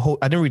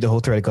didn't read the whole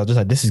thread because I was just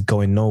like, this is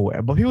going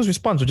nowhere. But people's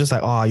response was just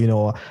like, I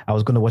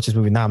was going to watch this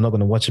movie. Now I'm not going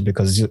to watch it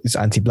because it's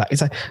anti-black.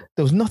 It's like,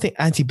 there was nothing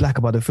anti-black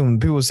about the film.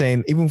 People were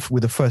saying, even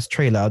with the first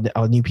trailer,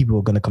 I knew people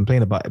were going to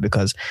complain about it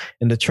because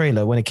in the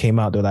trailer, when it came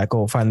out, they're like,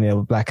 finally a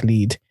black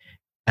lead.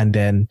 And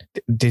then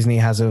Disney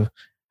has a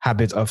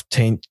habit of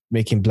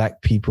making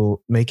black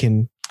people,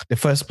 making the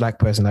first black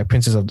person, like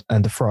Princess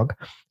and the Frog.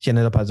 She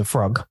ended up as a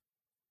frog.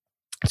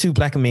 Two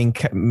black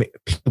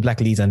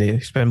leads, and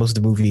they spend most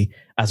of the movie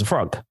as a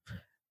frog.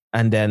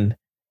 And then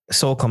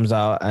Soul comes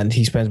out and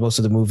he spends most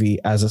of the movie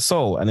as a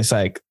soul. And it's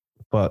like,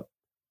 but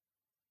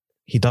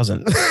he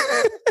doesn't.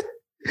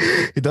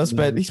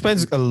 He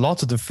spends a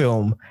lot of the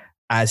film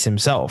as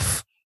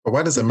himself. But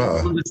why does it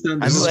matter? And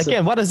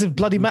again, why does it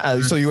bloody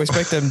matter? So you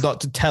expect them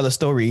not to tell a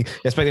story, you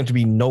expect them to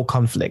be no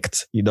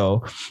conflict,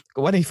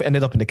 When he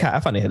ended up in the cat, I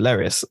found it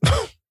hilarious.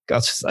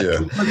 That's just like,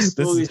 because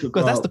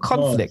that's the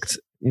conflict.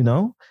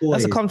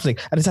 That's a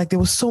conflict. And it's like there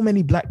were so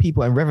many black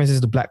people and references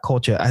to black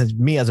culture. As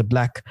me as a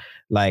black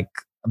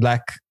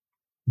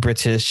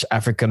British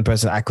African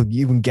person, I could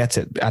even get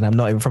it, and I'm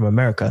not even from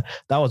America.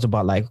 That was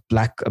about like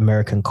black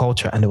American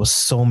culture, and there was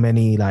so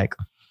many like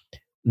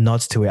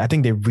nods to it. I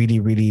think they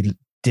really, really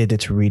did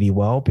it really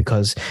well,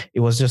 because it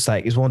was just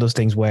like, it's one of those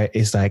things where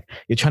it's like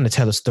you're trying to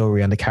tell a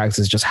story and the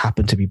characters just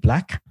happen to be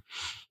black.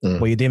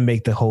 But you didn't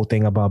make the whole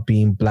thing about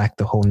being black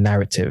the whole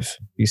narrative.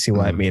 You see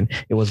what I mean?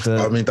 It was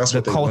that's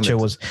the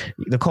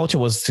culture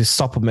was to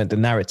supplement the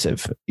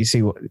narrative. You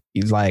see what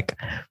it's like.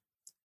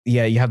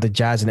 Yeah, you have the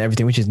jazz and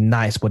everything, which is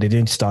nice, but they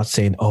didn't start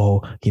saying,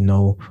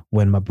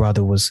 when my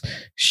brother was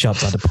shot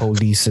by the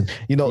police, and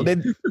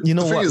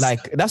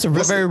that's a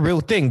very real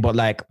thing, but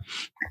like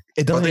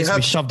it doesn't need to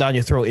be shoved down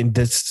your throat in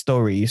this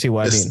story. You see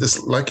what I mean?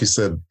 It's like you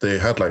said, they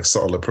had like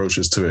subtle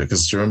approaches to it,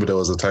 because do you remember there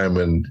was a time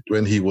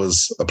when he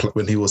was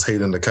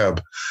hailing the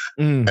cab,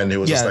 and he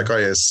was just like, oh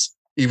yes,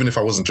 even if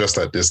I wasn't dressed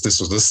like this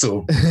still they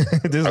still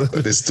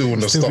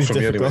wouldn't have stopped from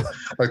me anyway.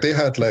 Like they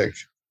have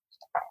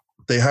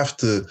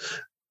to.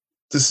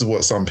 This is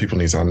what some people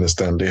need to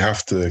understand. They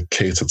have to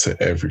cater to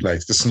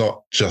it's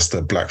not just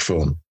a black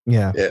film.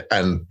 Yeah.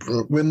 And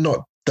we're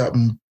not that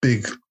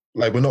big,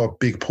 we're not a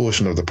big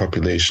portion of the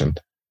population.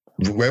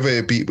 Whether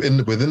it be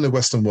within the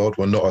Western world,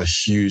 we're not a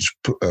huge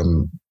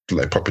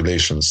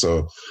population.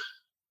 So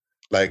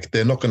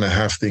they're not going to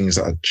have things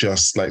that are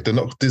just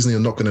Disney are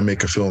not going to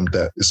make a film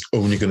that is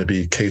only going to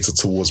be catered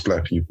towards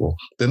black people.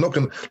 They're not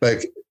going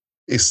to,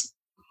 it's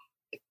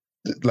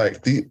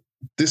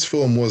this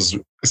film was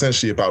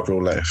essentially about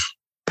real life.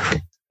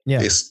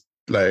 Yeah, it's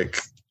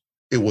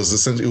it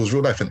was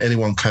real life, and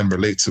anyone can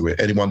relate to it.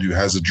 Anyone who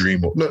has a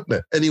dream,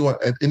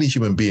 any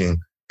human being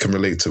can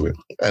relate to it,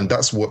 and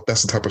that's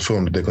the type of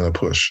film that they're going to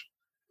push.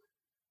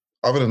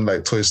 other than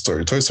like Toy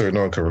Story,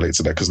 no one can relate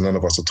to that because none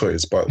of us are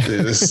toys. But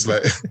it's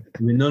like,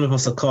 I mean, none of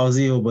us are cars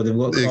either, but they've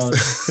got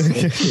cars.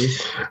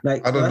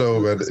 Like, I don't know,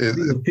 man.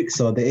 With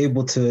Pixar, they're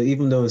able to,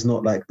 even though it's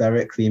not like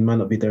directly, it might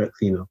not be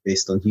directly,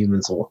 based on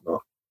humans or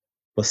whatnot,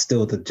 but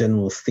still the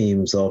general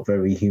themes are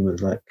very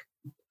human-like.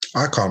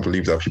 I can't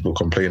believe that people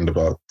complained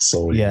about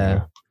Soul.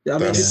 Yeah. I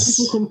mean, did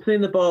people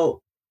complain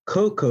about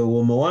Coco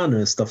or Moana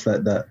and stuff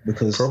like that?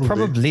 Because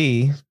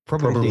probably.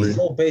 it's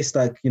all based,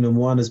 like,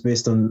 Moana's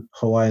based on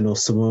Hawaiian or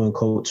Samoan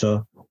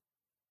culture.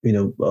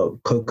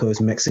 Coco is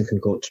Mexican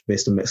culture,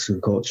 based on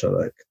Mexican culture.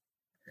 Like,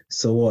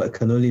 so what? It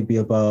can only be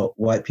about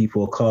white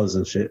people or cars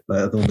and shit.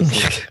 Like, I don't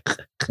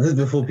understand.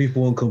 Before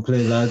people won't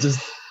complain, like,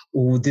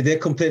 did they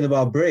complain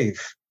about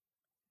Brave?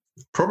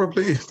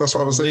 Probably. That's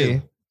what I was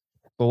saying.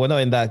 But we're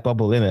not in that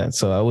bubble, innit?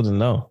 So I wouldn't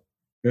know.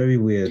 Very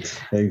weird.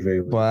 Very,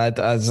 very weird. But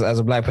as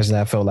a black person,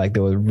 I felt like they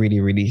were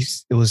really, really,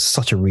 it was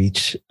such a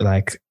reach,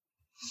 to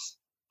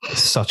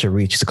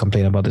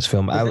complain about this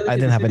film. I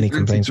didn't have any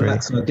complaints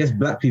really. So I guess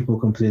black people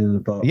complaining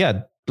about.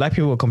 Yeah, black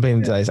people were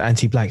complaining that it's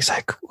anti-black. It's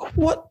like,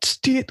 what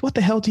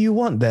the hell do you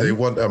want then? They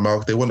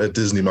want a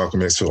Disney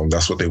Malcolm X film.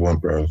 That's what they want,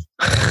 bro.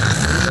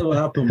 You know what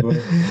happened, bro.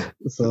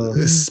 So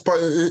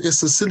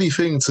it's a silly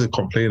thing to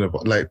complain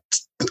about. Like,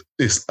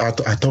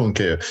 I don't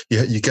care.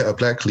 You get a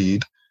black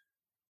lead,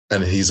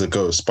 and he's a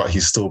ghost, but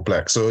he's still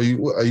black. So are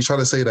you trying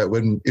to say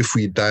that if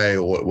we die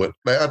or what?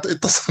 Like,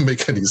 it doesn't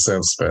make any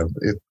sense, man.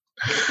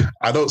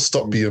 I don't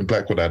stop being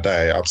black when I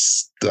die.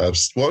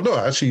 Well, no,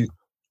 actually,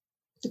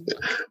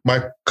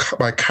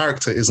 my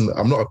character isn't.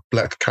 I'm not a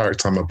black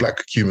character. I'm a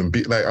black human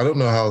being. Like, I don't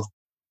know how.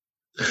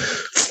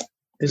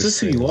 It's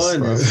just who you are.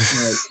 Like,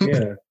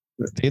 yeah.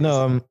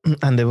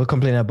 And they were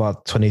complaining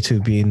about 22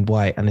 being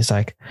white, and it's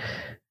like,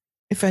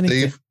 if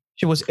anything,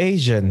 she was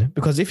Asian.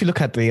 Because if you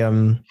look at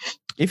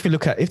if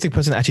the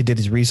person actually did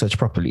his research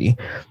properly,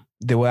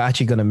 they were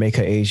actually going to make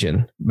her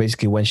Asian.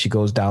 Basically, when she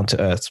goes down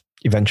to Earth,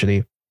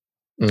 eventually,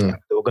 they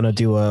were going to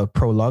do an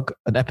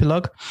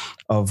epilogue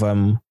of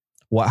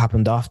what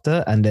happened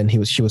after, and then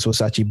she was supposed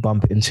to actually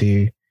bump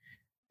into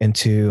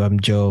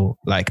Joe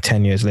like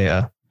 10 years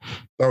later.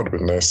 That would have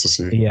been nice to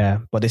see. Yeah,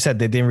 but they said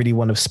they didn't really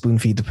want to spoon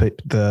feed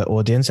the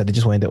audience, and they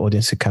just wanted the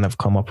audience to kind of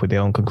come up with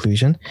their own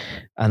conclusion.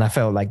 And I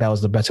felt like that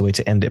was the better way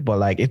to end it. But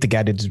like, if the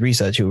guy did his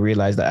research, he would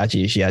realize that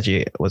she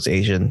actually was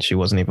Asian. She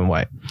wasn't even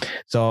white.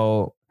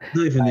 So,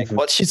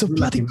 but she's a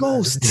bloody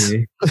ghost.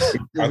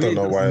 I don't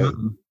know why.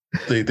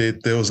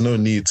 There was no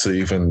need to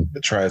even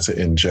try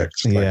to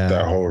inject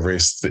that whole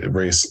race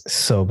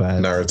so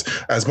bad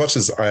narrative. As much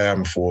as I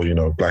am for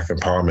black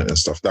empowerment and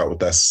stuff,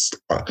 that's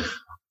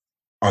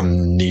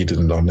unneeded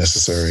and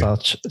unnecessary.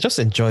 Just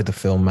enjoy the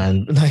film,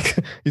 man. Like,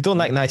 you don't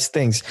like nice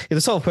things. You're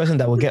the sort of person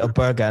that will get a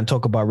burger and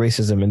talk about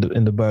racism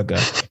in the burger.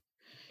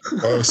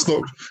 It's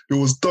not. It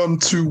was done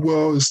too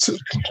well. Just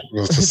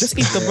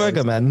eat the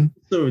burger, man.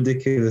 It's so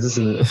ridiculous,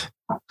 isn't it?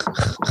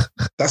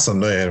 That's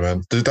annoying,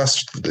 man.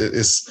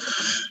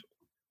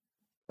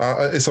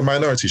 It's a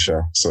minority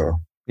show, so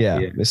yeah.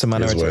 It's a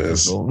minority.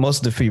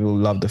 Most of the people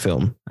love the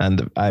film,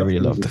 and I really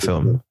love the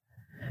film.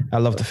 I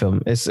love the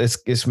film.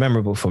 It's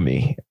memorable for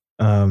me.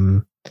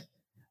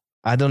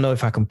 I don't know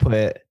if I can put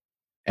it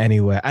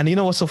anywhere. And you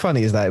know what's so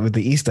funny is that with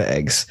the Easter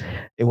eggs,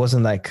 it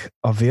wasn't like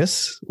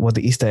obvious what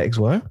the Easter eggs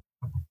were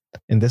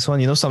in this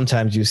one.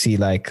 Sometimes you see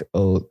like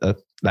a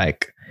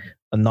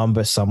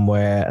number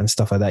somewhere and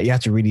stuff like that. You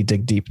have to really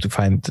dig deep to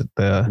find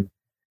the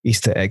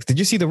Easter eggs. Did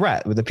you see the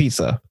rat with the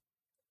pizza?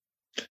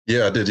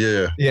 Yeah, I did.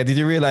 Yeah. Yeah. Did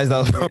you realize that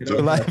was from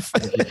real life?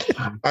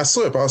 I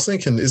saw it, but I was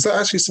thinking, is that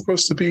actually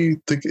supposed to be?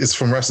 It's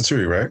from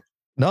Ratatouille, right?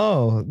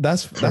 No,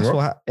 that's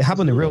what it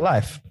happened in real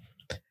life.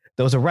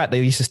 There was a rat that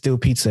used to steal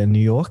pizza in New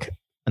York,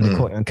 and they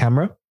caught it on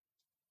camera.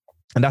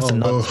 And that's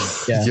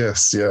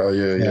yes, yeah.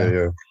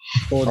 I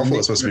thought it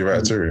was supposed to be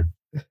Ratatouille.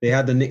 They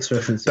had the Knicks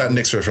reference. That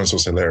Knicks reference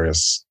was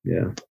hilarious.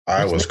 Yeah,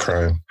 I was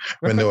crying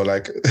when they were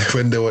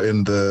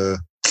in the,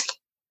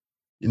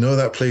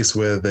 that place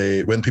where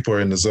when people are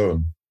in the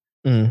zone.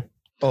 Mm.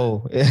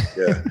 Oh, yeah.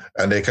 Yeah.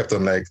 And they kept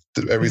on like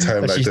every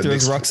time like she threw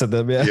rocks at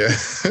them. Yeah. Yeah.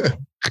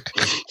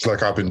 It's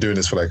like I've been doing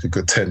this for like a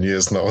good 10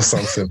 years now or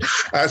something.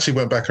 I actually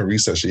went back and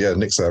researched it. Yeah,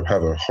 Knicks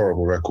have a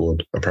horrible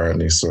record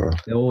apparently. So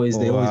they always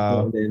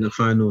go in the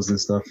finals and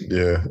stuff.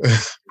 Yeah.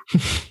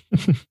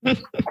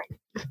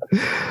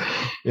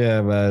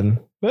 Yeah, man.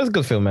 It was a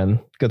good film, man.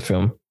 Good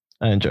film.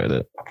 I enjoyed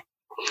it.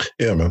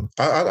 Yeah, man.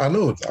 I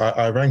know.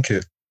 I rank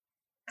it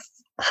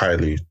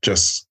highly.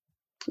 Just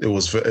it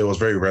was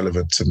very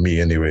relevant to me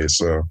anyway.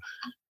 So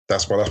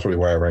that's probably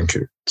why I rank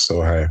it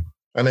so high.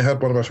 And it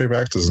had one of my favorite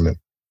actors in it,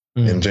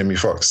 in Jamie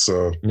Foxx.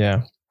 So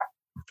yeah,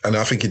 and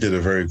I think he did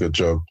a very good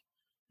job.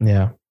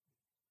 Yeah,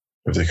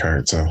 with the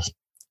character.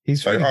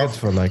 He's really good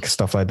for like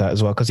stuff like that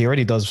as well, because he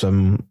already does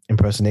some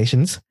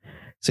impersonations.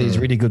 So he's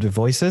really good with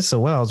voices. So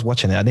while I was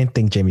watching it, I didn't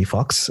think Jamie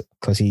Foxx,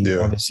 because he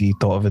obviously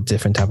thought of a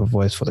different type of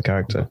voice for the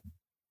character.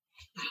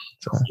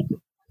 So.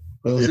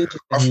 Well, it was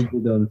interesting he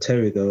did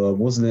Terry though,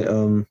 wasn't it?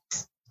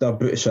 That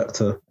British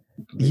actor.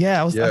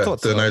 Yeah, I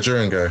thought the so.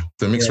 Nigerian guy,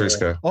 the mixed race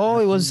guy. Oh,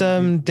 it was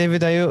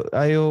David Yeah,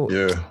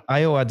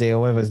 Ayoade or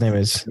whatever his name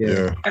is.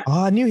 yeah.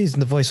 Oh, I knew his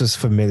voice was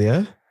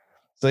familiar.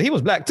 So he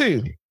was black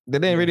too. They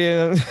didn't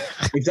really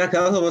Exactly.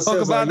 I was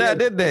talk about that,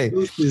 did they?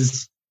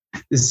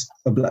 Is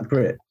a black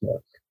Brit.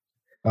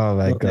 Oh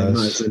my Not that gosh.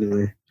 nice,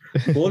 anyway.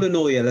 All in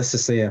all, yeah, let's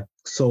just say, yeah,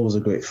 Soul was a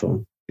great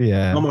film.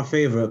 Yeah. Not my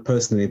favorite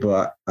personally,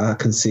 but I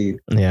can see.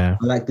 Yeah.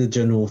 I like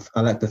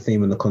the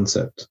theme and the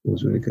concept. It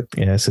was really good.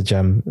 Yeah, it's a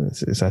gem.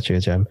 It's actually a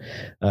gem.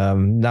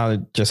 Now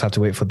just have to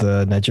wait for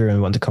the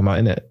Nigerian one to come out,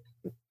 innit?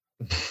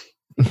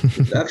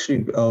 It's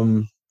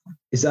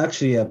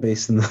actually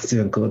based in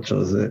Nigerian culture,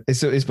 is it?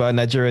 It's by a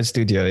Nigerian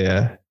studio,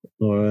 yeah.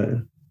 All right.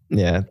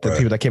 Yeah, the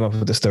people that came up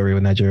with the story were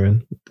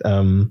Nigerian.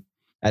 And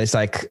it's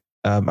like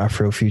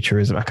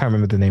Afrofuturism. I can't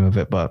remember the name of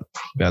it, but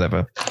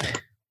whatever.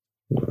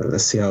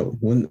 Let's see how.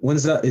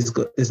 When's that? Is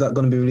that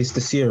going to be released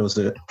this year, or is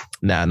it?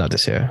 Nah, not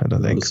this year. I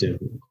don't think. This year.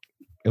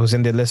 It was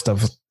in the list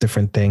of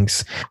different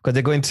things because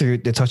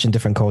they're touching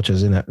different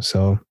cultures in it.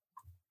 So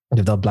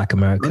they've done Black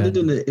America. They're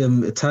doing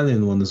the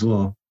Italian one as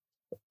well.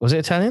 Was it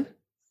Italian?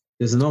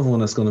 There's another one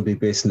that's going to be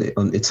based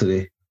on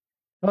Italy.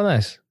 Oh,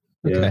 nice.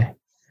 Okay. Yeah.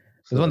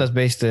 There's one that's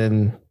based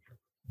in.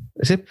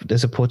 Is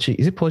it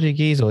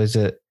Portuguese or is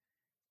it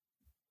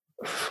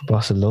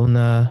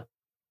Barcelona?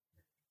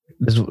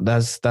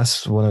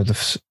 That's one of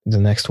the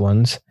next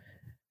ones.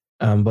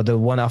 But the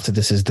one after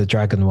this is the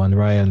Dragon one,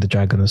 Raya and the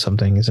Dragon or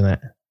something, isn't it?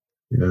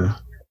 Yeah.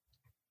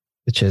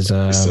 Which is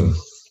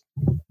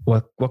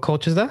what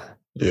culture is that?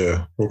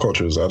 Yeah, what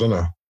culture is that? I don't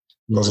know.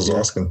 That's what I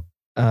was asking.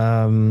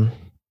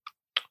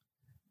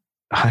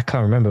 I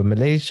can't remember.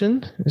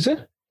 Malaysian, is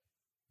it?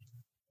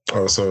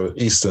 Oh, so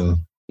Eastern.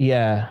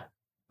 Yeah.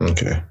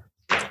 Okay.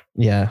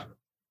 Yeah.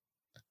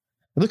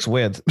 It looks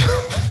weird.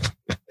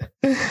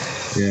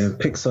 Yeah,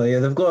 Pixar. Yeah,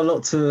 they've got a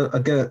lot to.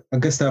 I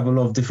guess they have a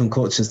lot of different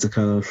cultures to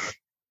kind of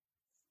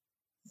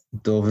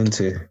delve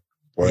into.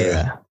 Boy,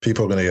 Yeah.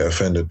 people are gonna get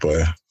offended,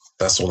 boy.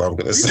 That's all I'm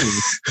gonna say.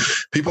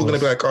 People are gonna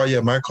be like, "Oh yeah,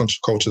 my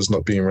culture is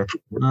not being."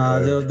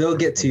 They'll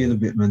get to you in a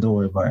bit, man. Don't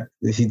worry about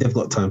it. They've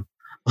got time.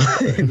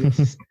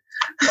 There's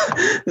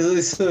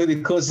only so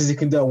many courses you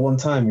can do at one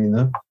time, you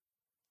know.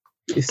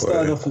 It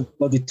started off with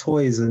bloody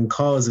toys and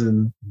cars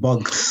and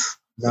bugs.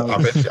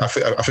 I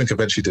think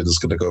eventually they're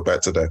just gonna go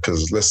back to that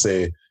because let's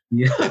say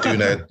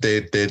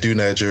they do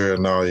Nigeria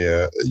now.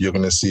 Yeah, you're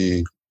gonna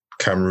see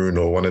Cameroon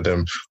or one of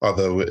them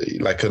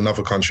like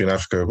another country in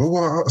Africa.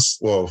 Well,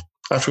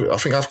 I think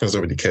Africans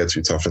don't really care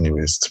too tough,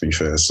 anyways. To be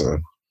fair, so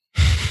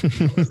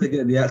they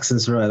get the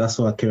accents right. That's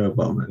what I care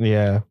about, man.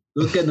 Yeah.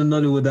 Don't get the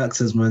Nollywood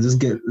accents, man.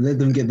 Just let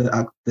them get the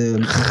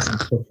accent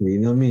properly. You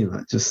know what I mean?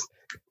 Like just.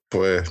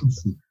 Boy,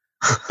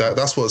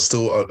 that's what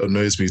still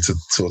annoys me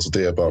till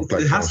today about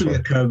Black. It has to be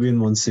a Caribbean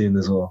one soon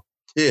as well.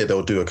 Yeah,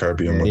 they'll do a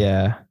Caribbean one.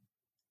 Yeah.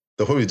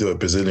 They'll probably do a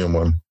Brazilian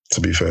one.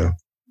 To be fair,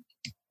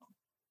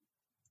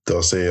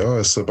 they'll say, "Oh,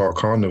 it's about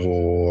carnival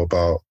or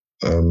about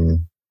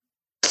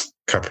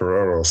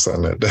capoeira or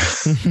something like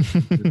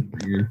that."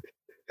 Yeah.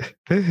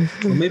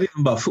 Or maybe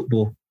even about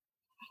football.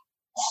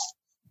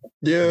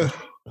 Yeah.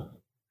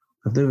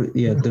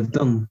 They've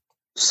done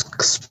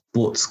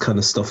sports kind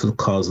of stuff with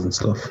cars and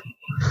stuff.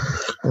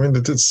 I mean,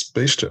 they did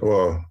Space Jam.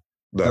 Well,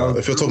 no,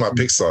 if you're talking about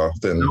Pixar,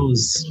 then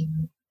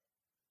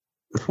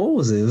what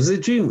was it? Was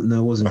it Dream? No,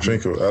 it wasn't. I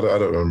think I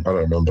don't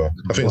remember.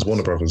 I think it's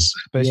Warner Brothers.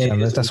 Space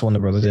Jam, that's Warner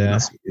Brothers. Yeah.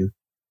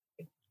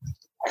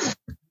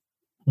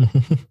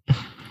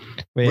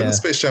 When is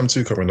Space Jam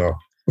 2 coming out?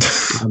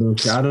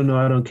 I don't know.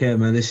 I don't care,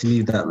 man. They should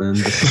leave that, man.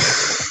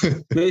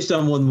 Space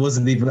Jam 1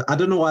 wasn't even. I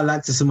don't know why I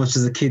liked it so much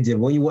as a kid. Yeah,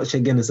 when you watch it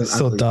again, it's like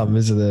so dumb,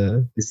 isn't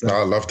it? Like,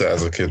 I loved it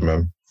as a kid,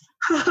 man.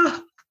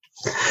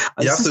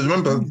 You have to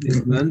remember,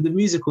 man. The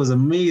music was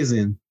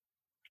amazing.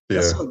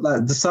 Yeah,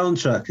 the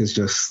soundtrack is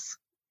just.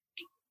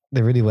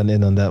 They really went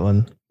in on that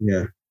one.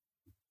 Yeah.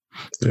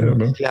 Yeah,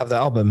 man. Did you have the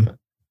album?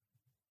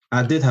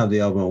 I did have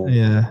the album.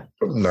 Yeah.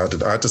 No,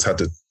 I just had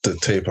the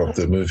tape of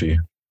the movie.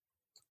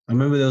 I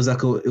remember there was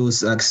it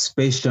was like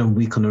Space Jam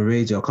week on the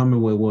radio. I can't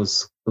remember what it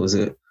was. Was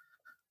it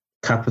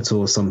Capital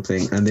or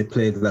something? And they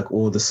played like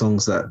all the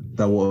songs that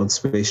were on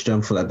Space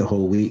Jam for like the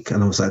whole week.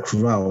 And I was like,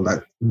 wow,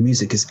 like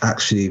music is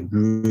actually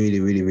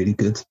really, really, really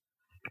good.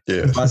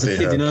 Yeah. But as a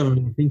kid, you're not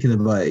really thinking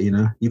about it, you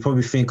know? You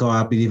probably think, oh,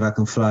 I Believe I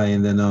Can Fly.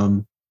 And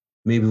then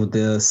maybe with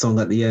the song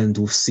at the end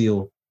with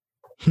Seal.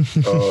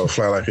 Oh,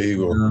 Fly Like an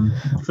Eagle.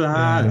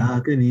 Fly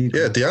like an eagle.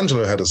 Yeah,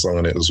 D'Angelo had a song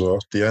on it as well.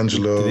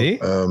 D'Angelo. Did he?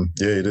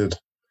 Yeah, he did.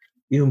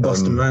 Even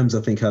Busta Rhymes, I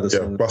think, had a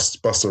song. Yeah,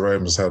 Busta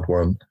Rhymes had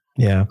one.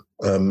 Yeah.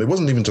 It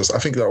wasn't even just, I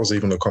think that was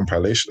even a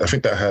compilation. I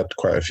think that had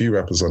quite a few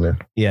rappers on it.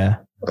 Yeah.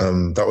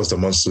 That was the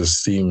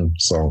Monsters theme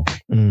song.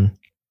 Mm.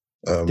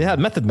 They had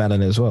Method Man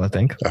on it as well, I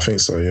think. I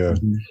think so, yeah.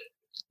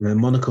 And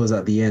Monaco was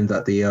at the end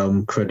at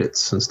the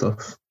credits and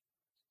stuff.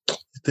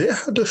 They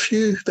had a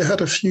few. They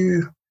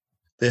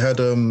had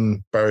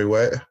Barry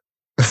White,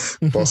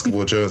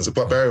 Basketball Jones,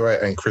 but Barry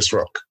White and Chris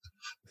Rock,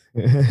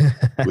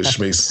 which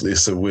makes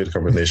it's a weird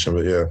combination,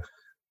 but yeah.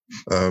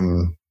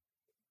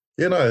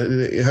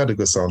 It had a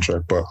good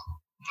soundtrack, but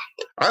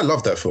I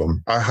love that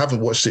film. I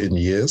haven't watched it in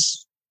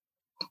years.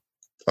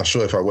 I'm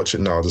sure if I watch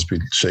it now, I'll just be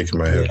shaking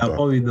my head. Yeah,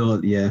 probably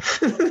not. Yeah.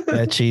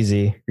 Yeah,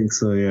 cheesy. I think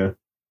so. Yeah.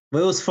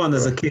 But it was fun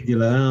as a kid. You're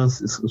like, oh,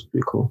 it was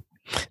pretty cool.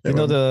 You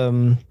know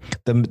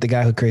the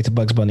guy who created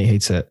Bugs Bunny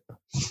hates it.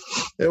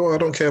 Yeah, well, I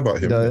don't care about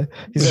him. No,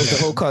 he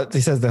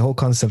says the whole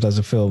concept as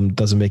a film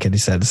doesn't make any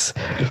sense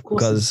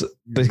because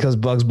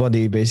Bugs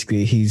Bunny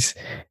basically he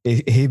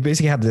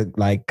basically had the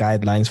like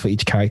guidelines for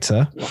each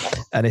character,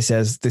 and it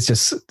says this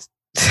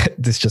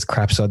just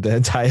craps on the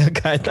entire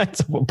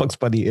guidelines of what Bugs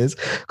Bunny is.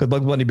 Because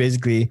Bugs Bunny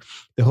basically,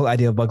 the whole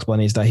idea of Bugs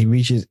Bunny is that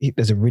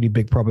there's a really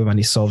big problem and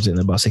he solves it in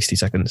about 60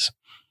 seconds.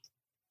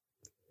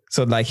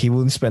 So like he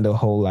wouldn't spend a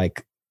whole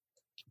like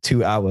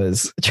 2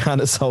 hours trying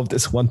to solve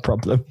this one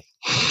problem.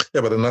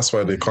 Yeah, but then that's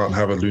why they can't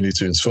have a Looney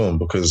Tunes film,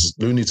 because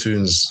Looney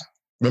Tunes,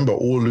 remember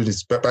all Looney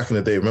Tunes back in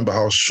the day, remember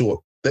how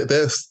short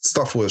their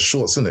stuff was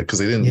shorts, in it, because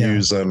they didn't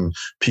use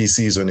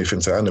PCs or anything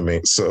to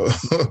animate. So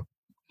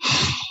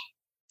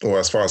or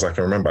as far as I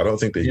can remember, I don't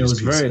think they used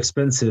it was very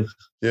expensive.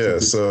 Yeah,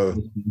 so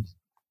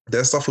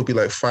their stuff would be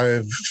like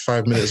five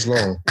minutes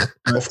long.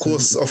 Of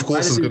course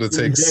it's going to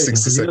take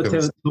 60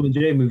 seconds. Tom and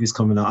Jerry movies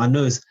coming out. I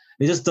know it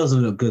just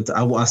doesn't look good.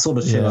 I saw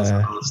the trailer. I was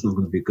like, oh, it's not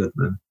going to be good,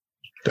 man.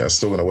 Yeah, I'm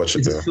still going to watch it.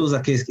 It just feels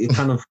like it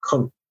kind of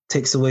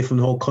takes away from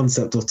the whole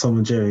concept of Tom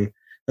and Jerry,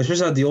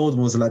 especially like the old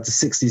ones, like the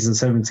 60s and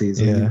 70s.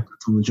 Yeah,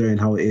 Tom and Jerry and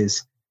how it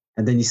is,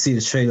 and then you see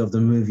the trailer of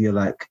the movie. You're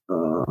like,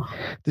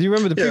 did you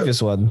remember the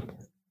previous one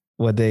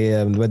where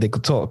they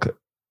could talk?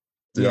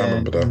 Yeah, I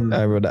remember that.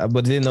 I remember that,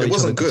 but they didn't know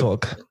each other could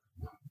talk.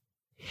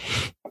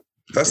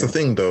 That's the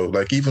thing, though.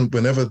 Like, even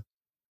whenever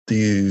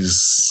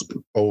these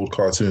old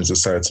cartoons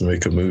decide to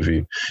make a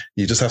movie,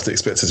 you just have to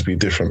expect it to be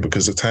different,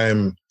 because the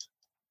time,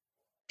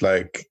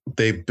 like,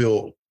 they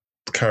built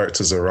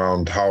characters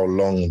around how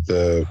long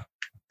the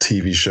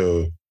TV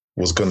show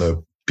was gonna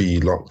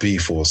be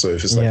for. So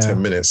if it's like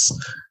 10 minutes,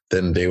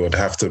 then they would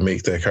have to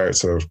make their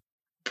character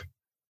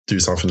do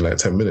something like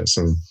 10 minutes,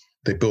 and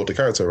they built the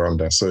character around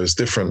that. So it's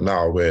different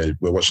now, where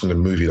we're watching a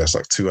movie that's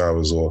like 2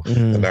 hours or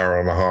an hour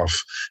and a half.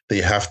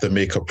 They have to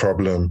make a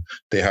problem.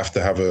 They have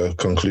to have a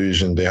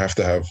conclusion. They have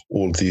to have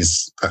all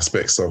these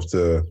aspects of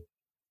the,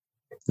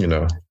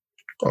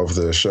 of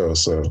the show.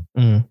 So,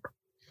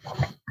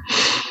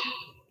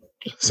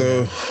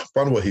 so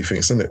wonder what he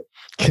thinks, isn't it?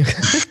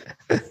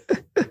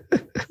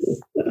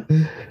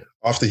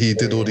 After he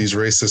did all these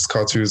racist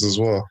cartoons as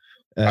well.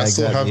 I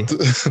still have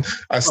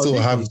I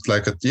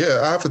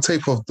have a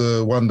tape of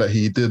the one that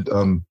he did.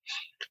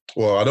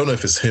 Well, I don't know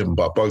if it's him,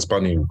 but Bugs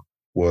Bunny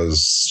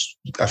was,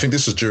 I think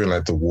this was during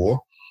like the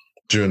war,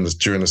 during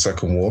the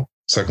Second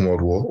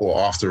World War,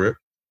 or after it.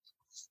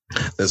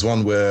 There's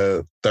one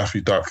where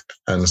Daffy Duck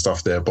and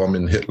stuff, they're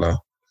bombing Hitler,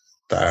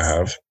 that I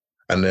have.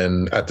 And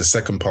then at the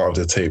second part of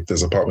the tape,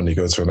 there's a part when they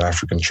go to an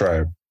African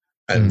tribe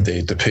and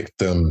they depict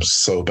them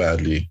so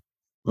badly.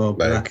 Well,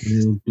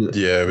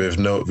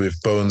 with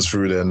bones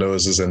through their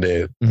noses and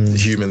their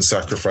human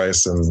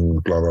sacrifice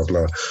and blah blah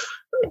blah.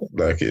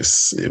 Like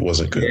it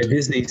wasn't good. Yeah,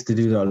 Disney used to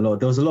do that a lot.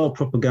 There was a lot of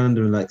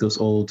propaganda in like those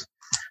old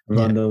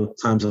around the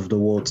times of the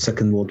war,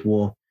 Second World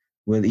War,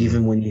 where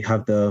even when you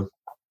have the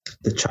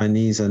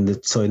Chinese and the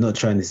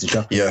Japanese.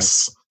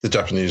 Yes, the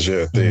Japanese.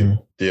 Yeah,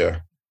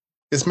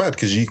 it's mad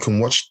because you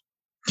can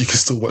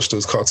still watch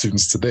those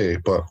cartoons today,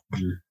 but.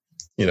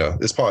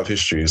 It's part of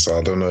history, so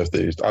I don't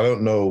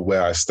know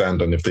where I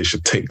stand on if they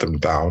should take them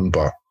down,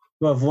 but...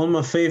 Well, one of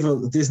my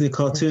favorite Disney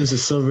cartoons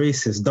is so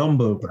racist,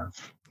 Dumbo, bro.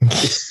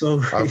 It's so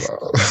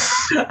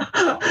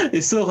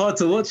it's so hard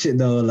to watch it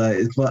though,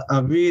 but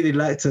I really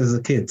liked it as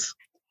a kid.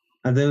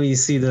 And then when you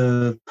see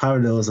the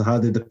parallels of how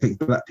they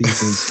depict black people,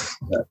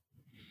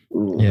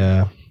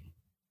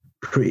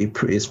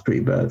 it's pretty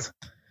bad.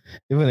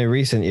 Even in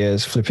recent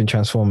years, flipping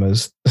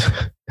Transformers,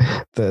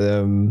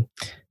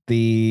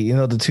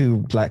 the two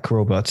black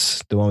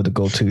robots, the one with the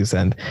gold tooth,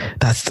 and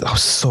that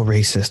was so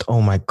racist.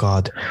 Oh my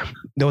god,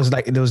 there was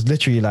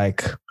literally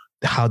like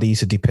how they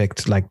used to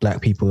depict like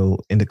black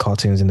people in the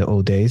cartoons in the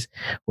old days,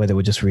 where they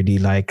were just really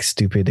like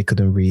stupid, they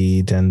couldn't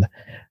read, and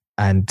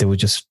they were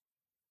just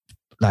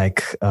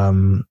like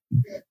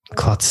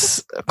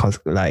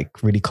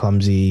like really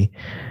clumsy,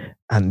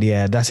 and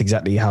that's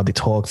exactly how they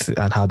talked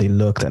and how they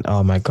looked, and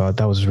oh my god,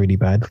 that was really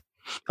bad.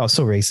 I was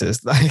so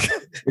racist. Like,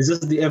 it's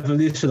just the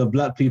evolution of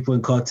black people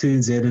in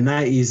cartoons. In the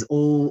 90s,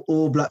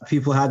 all black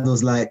people had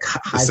those like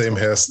same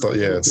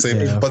hairstyle. Same.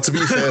 Yeah. But to be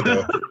fair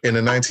though, in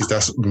the 90s,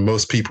 that's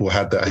most people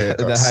had that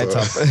haircut. The high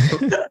top.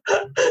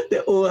 They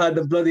all had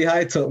the bloody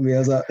high top. Me, I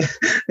was like,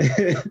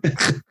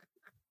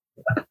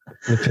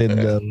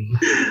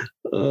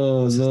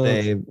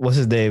 what's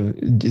his name?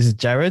 Is it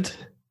Jared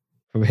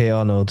from Hey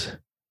Arnold?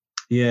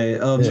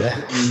 Yeah, is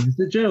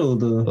it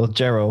Gerald? Or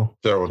Gerald.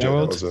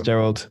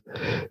 Gerald.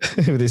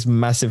 With this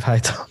massive high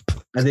top.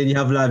 And then you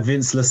have like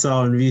Vince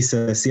LaSalle and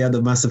Recess. He had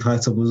a massive high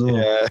top as well.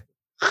 Yeah.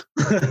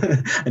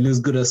 And he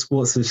was good at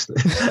sports. But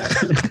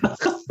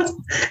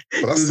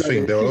that's the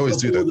thing. They'll always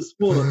do that.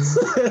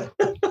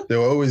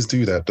 They'll always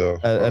do that though.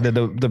 And then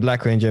the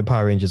Black Ranger and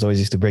Power Rangers always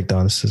used to break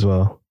dance as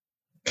well.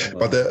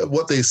 But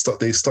they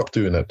stopped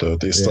doing that though.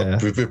 They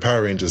stopped with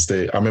Power Rangers.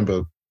 I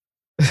remember.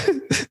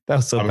 That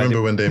was so I bad.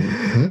 remember when they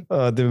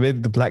they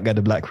made the black guy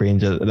the Black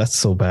Ranger. That's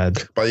so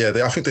bad. But yeah,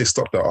 I think they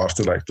stopped that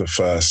after like the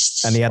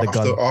first. And he had a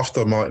gun.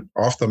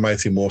 After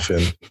Mighty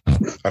Morphin,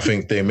 I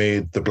think they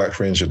made the Black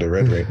Ranger the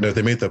Red Ranger. No,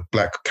 they made the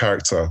black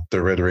character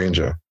the Red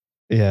Ranger.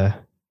 Yeah,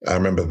 I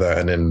remember that.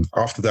 And then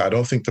after that, I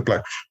don't think the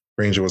Black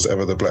Ranger was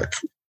ever the Black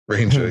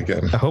Ranger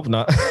again. I hope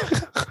not.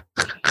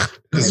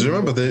 Because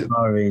remember,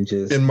 Power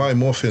Rangers. in My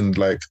Morphin,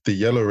 like the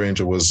Yellow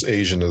Ranger was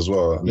Asian as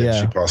well, and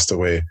then she passed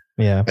away.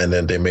 Yeah, and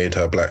then they made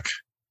her black.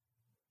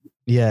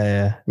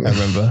 Yeah, I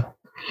remember.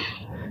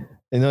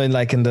 In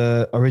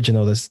the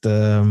original, there's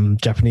the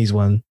Japanese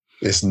one.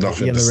 It's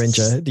nothing.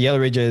 The Yellow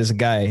Ranger is a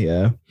guy.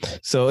 Yeah.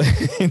 So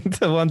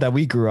the one that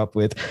we grew up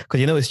with,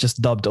 because it's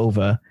just dubbed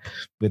over.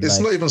 It's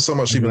not even so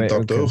much even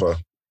dubbed over.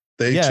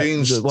 They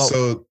changed.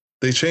 So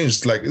they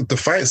changed like the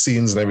fight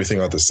scenes and everything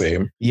are the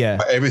same. Yeah.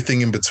 But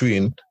everything in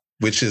between,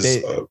 which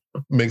is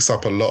makes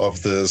up a lot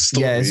of the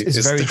story. Yeah, it's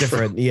very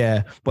different.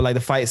 Yeah, but like the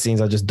fight scenes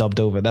are just dubbed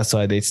over. That's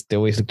why they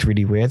always looked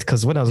really weird.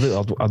 Because when I was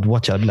little, I'd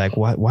watch it. I'd be like,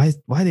 why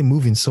are they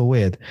moving so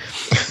weird?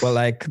 But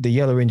like the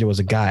Yellow Ranger was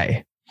a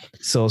guy,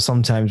 so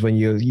sometimes when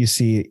you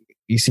see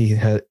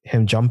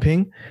him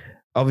jumping,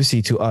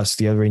 obviously to us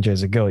the Yellow Ranger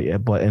is a girl. Yeah,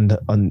 but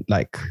on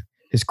like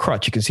his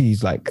crutch, you can see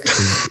he's like,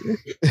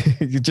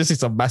 you just see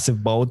some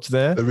massive bulge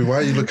there. Debbie, why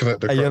are you looking at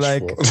the crutch you're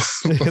like,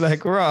 for? You're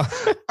like, raw.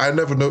 I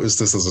never noticed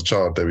this as a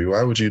child, Debbie.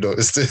 Why would you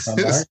notice this? I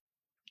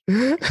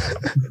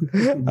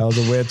was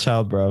a weird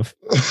child, bruv.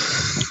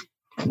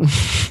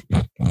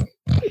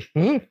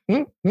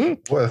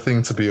 What a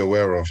thing to be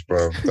aware of,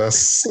 bro.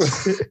 That's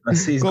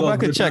Go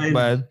back and check,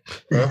 man.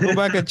 Go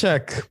back and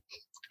check.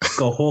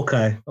 Got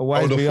Hawkeye.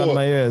 Why is beyond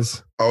my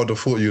ears? I would have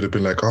thought you'd have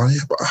been like, oh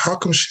yeah, but how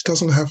come she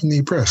doesn't have any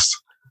breasts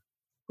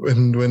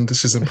when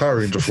she's in Power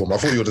Ranger form? I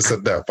thought you would have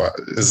said that, but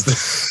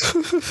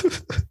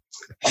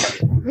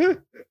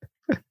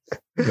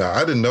no, I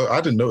didn't know. I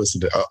didn't notice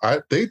it.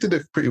 They did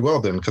it pretty well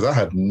then, because I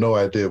had no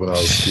idea when I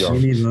was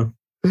young. Me neither.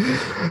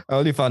 I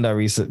only found out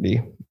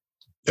recently.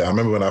 Yeah, I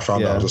remember when I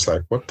found out, I was just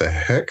like, what the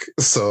heck?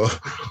 So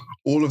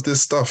all of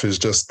this stuff is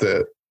just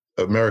the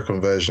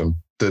American version.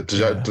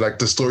 Like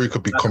the story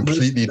could be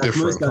completely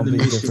different.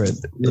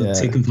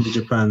 Taken from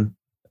Japan.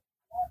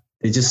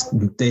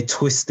 They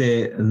twist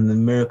it and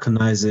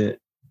Americanize it.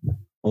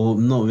 Or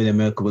not really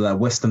American, but like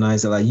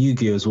westernize it, like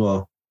Yu-Gi-Oh! As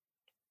well.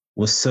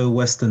 Was so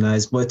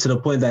westernized, but to the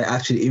point that it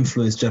actually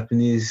influenced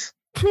Japanese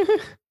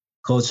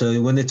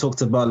culture. When they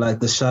talked about like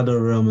the Shadow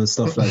Realm and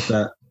stuff like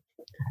that.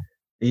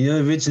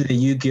 Originally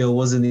Yu-Gi-Oh!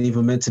 Wasn't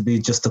even meant to be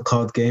just a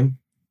card game.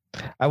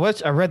 I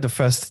read the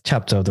first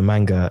chapter of the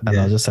manga and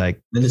I was just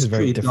like, and it's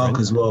pretty dark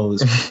as well.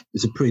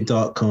 It's a pretty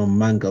dark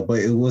manga, but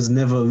it was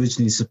never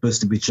originally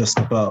supposed to be just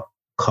about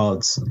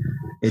cards.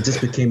 It just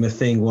became a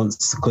thing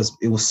once because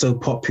it was so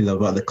popular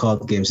about the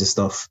card games and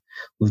stuff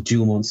with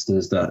Duel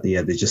Monsters that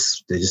they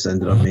just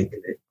ended up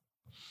making it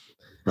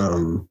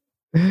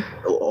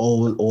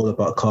all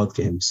about card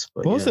games.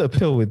 But, what was the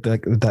appeal with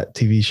that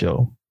TV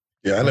show?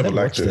 Yeah, I never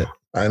liked it.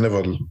 I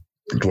never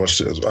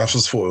watched it. I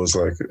just thought it was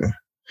like,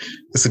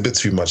 it's a bit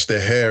too much.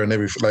 Their hair and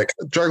everything. Like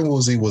Dragon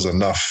Ball Z was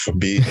enough for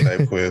me,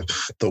 like with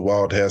the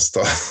wild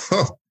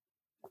hairstyle.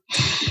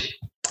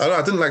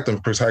 I didn't like the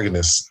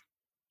protagonist,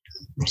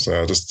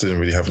 so I just didn't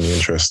really have any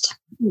interest.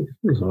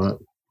 All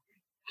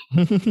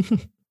right.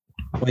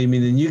 What you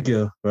mean in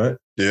Yu-Gi-Oh, right?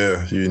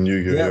 Yeah, you in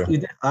Yu-Gi-Oh.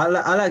 Yeah. I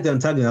like the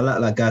antagonist. I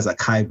like guys like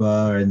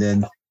Kaiba and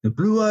then the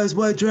Blue Eyes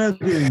White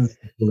Dragon,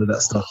 all of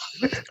that stuff.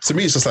 To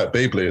me, it's just like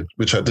Beyblade,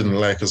 which I didn't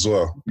like as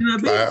well. Yeah,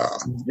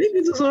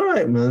 Beyblade's just all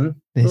right, man.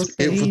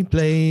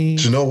 Beyblade.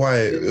 Do you know why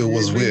it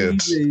was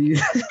weird?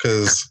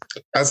 Because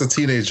as a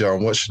teenager,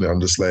 I'm watching it. I'm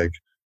just like,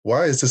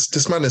 why is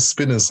this man is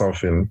spinning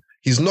something?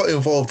 He's not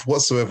involved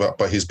whatsoever,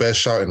 but he's bare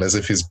shouting as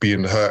if he's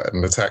being hurt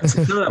and attacked.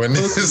 When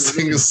this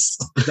thing is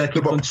like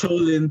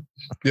controlling.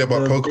 Yeah,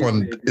 but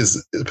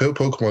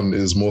Pokemon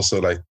is more so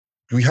like,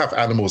 we have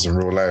animals in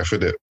real life,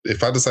 innit?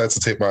 If I decide to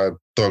take my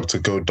dog to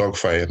go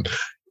dogfighting,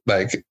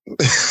 like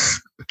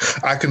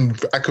I can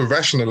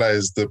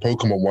rationalize the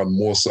Pokemon one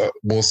more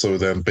so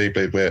than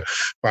Beyblade, where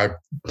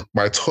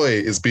my toy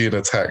is being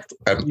attacked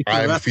and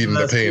I'm feeling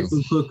the pain.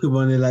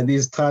 Pokemon are like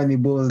these tiny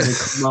balls, they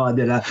come out,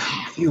 they're like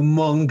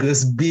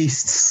humongous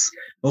beasts.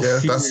 Yeah,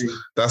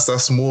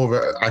 that's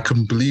more. I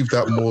can believe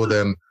that more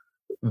than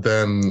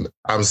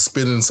I'm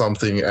spinning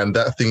something and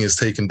that thing is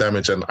taking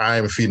damage and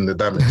I'm feeling the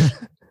damage.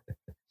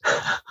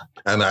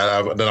 And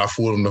then I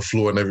fall on the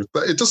floor and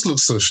everything. It just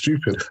looks so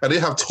stupid. And they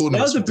have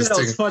tournaments. That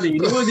was funny. You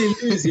know when they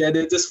lose,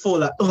 they just fall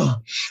like,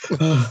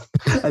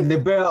 and they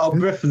bear out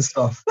breath and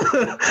stuff.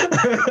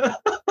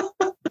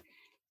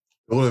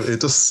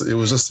 It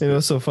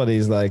was so funny.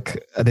 It's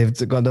like they've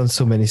done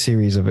so many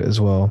series of it as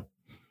well,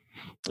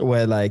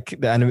 where like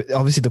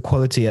obviously the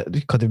quality,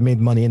 because they've made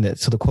money in it,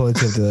 so the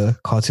quality of the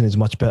cartoon is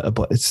much better,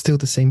 but it's still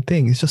the same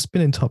thing. It's just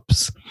spinning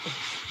tops.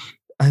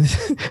 And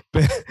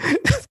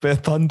bear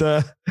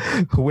thunder,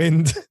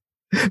 wind,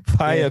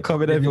 fire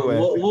coming everywhere.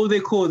 What do they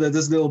call that?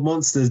 Those little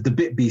monsters, the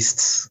bit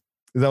beasts.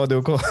 Is that what they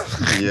were called?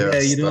 Yeah,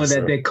 you know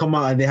that they come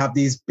out and they have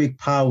these big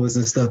powers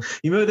and stuff.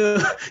 You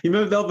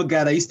remember the other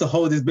guy that used to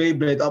hold his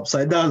Beyblade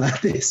upside down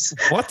like this?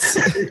 What?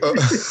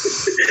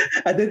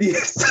 And then he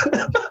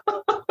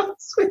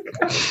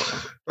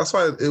That's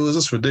why it was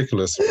just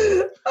ridiculous.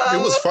 It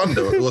was fun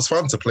though. It was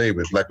fun to play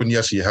with. Like when you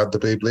actually had the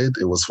Beyblade,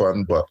 it was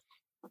fun. But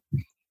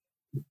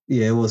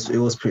yeah, it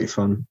was pretty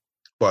fun.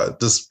 But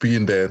just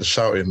being there and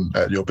shouting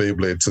at your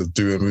Beyblade to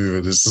do a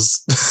move, it's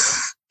just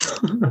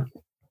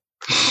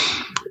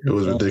it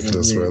was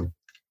ridiculous, man.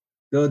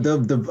 I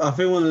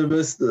think one of the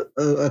most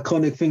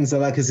iconic things I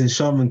like is in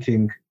Shaman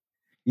King.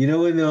 You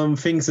know when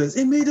thing says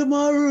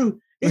Imidamaru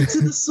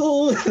into the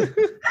sword.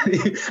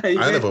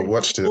 I never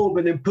watched it.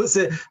 And then puts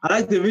it. I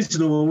like the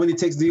original one when he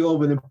takes the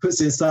orb and then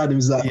puts it inside him.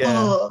 He's like,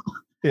 oh,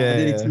 yeah. And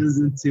then he turns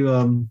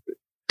into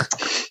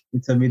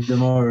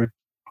Midamaru.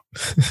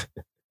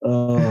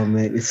 Oh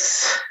man,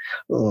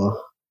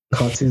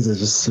 cartoons are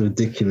just so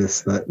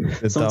ridiculous. Like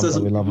sometimes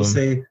people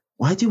say,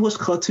 "Why do you watch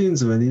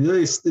cartoons, man?" You know,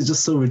 it's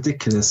just so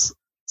ridiculous.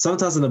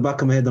 Sometimes in the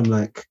back of my head, I'm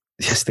like,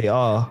 "Yes, they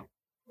are."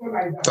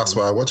 That's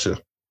why I watch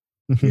it.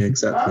 Yeah,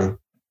 exactly.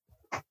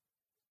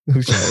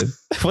 Who shouted?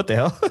 What the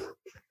hell?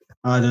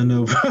 I don't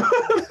know.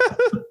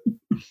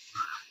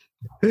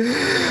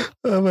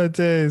 Oh my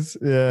days!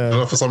 Yeah. I don't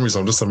know, for some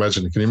reason, I'm just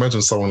imagining. Can you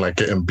imagine someone like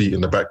getting beat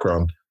in the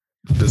background?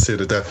 Just hear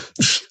the dad.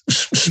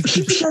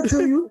 Did I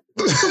tell you?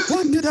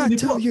 What did I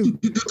tell you?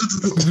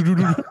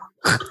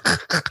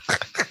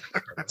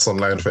 It's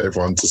online for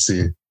everyone to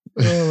see.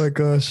 Oh my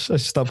gosh! I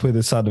should stop putting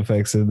the sound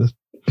effects in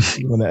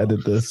when I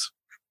edit this.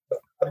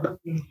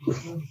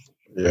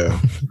 Yeah.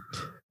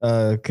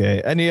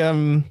 Okay.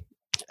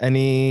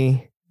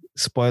 Any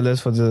spoilers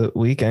for the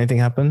week? Anything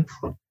happen?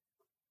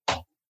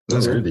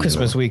 It's really,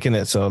 Christmas week, in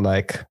it. So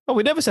like,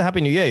 we never said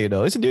Happy New Year. You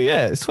know, it's a new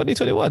year. It's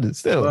 2021. It's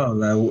still. Well,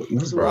 like,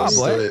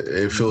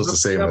 it feels the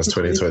same as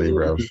 2020,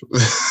 bro.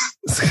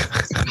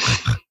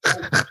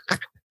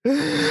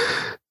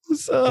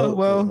 So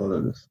well.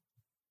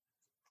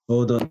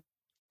 Hold on.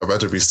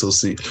 Imagine we just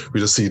see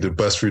the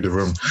burst through the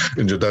room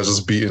and your dad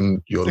just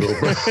beating your little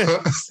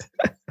brother.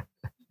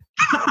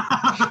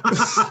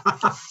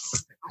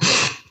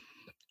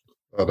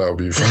 Oh, that would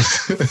be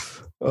fun.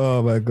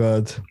 Oh my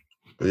god.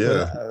 But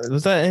yeah.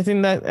 Was there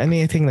anything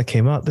that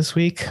came out this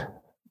week?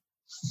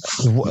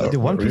 Did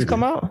One Piece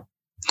come out?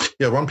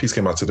 Yeah, One Piece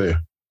came out today.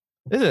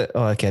 Is it?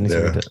 Oh, okay. I need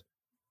to read it.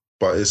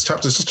 But it's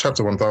just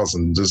chapter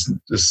 1000. There's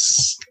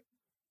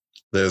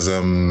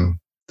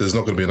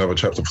not going to be another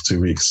chapter for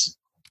 2 weeks.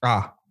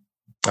 Ah.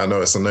 I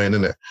know, it's annoying,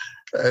 isn't it?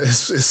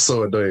 It's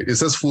so annoying. It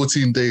says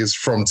 14 days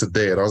from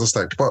today. And I was just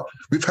like, but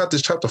we've had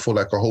this chapter for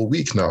like a whole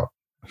week now.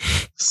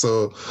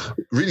 So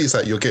really it's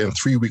like you're getting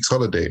 3 weeks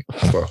holiday.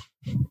 But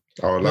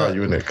I'll allow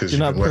you in it because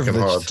you've been working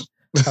hard.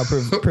 How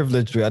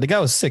privileged we are. The guy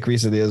was sick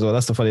recently as well.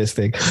 That's the funniest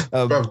thing.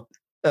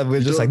 And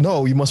we're just like,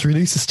 no, you must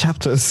release his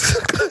chapters.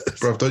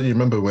 Bruv, don't you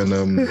remember when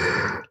the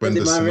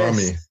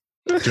tsunami...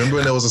 Do you remember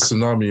when there was a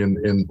tsunami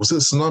in was it a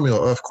tsunami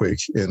or earthquake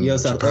in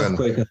Japan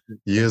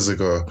years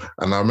ago?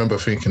 And I remember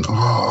thinking,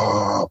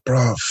 oh,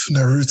 bruv,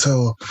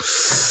 Naruto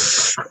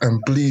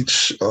and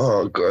Bleach.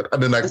 Oh god!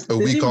 And then like a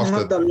week after,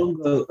 have that long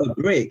a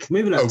break,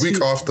 maybe like a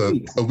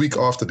week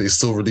after they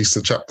still released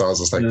the chapter. I was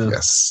just like,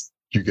 yes,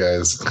 you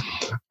guys.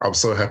 I'm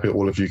so happy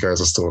all of you guys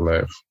are still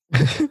alive.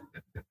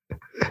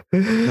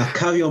 Now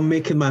carry on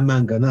making my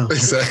manga now.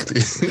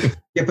 Exactly.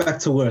 Get back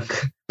to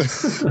work.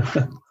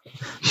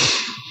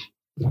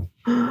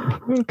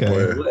 Okay.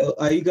 Well,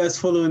 are you guys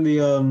following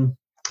the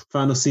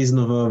final season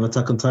of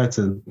Attack on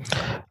Titan?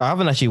 I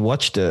haven't actually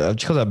watched it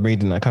because I'm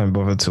reading. I can't be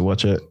bothered to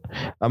watch it.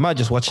 I might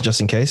just watch it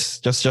just in case,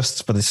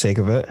 just for the sake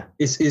of it.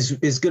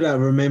 It's good at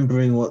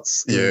remembering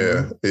what's.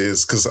 Yeah, it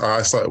is because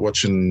I started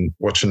watching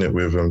it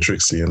with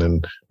Trixie, and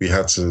then we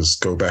had to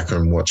go back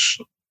and watch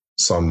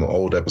some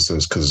old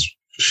episodes because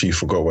she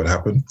forgot what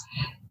happened.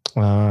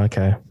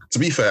 Okay. To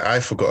be fair,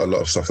 I forgot a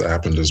lot of stuff that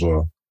happened as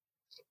well.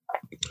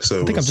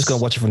 So I think I'm just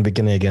gonna watch it from the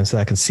beginning again, so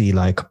I can see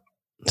like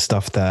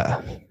stuff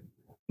that,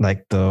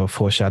 like the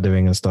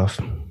foreshadowing and stuff.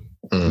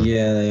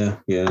 Yeah.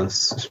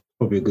 That's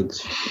probably a good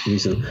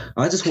reason.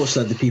 I just watched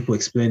like the people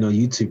explain on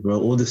YouTube,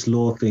 bro. All this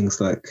lore things,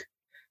 like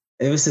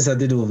ever since I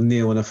did it with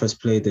Neo when I first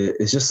played it,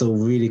 it's just a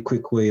really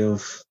quick way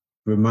of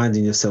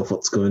reminding yourself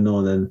what's going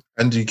on,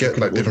 and you get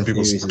like different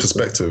people's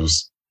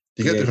perspectives.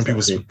 You get different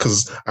people's,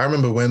 because I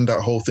remember when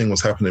that whole thing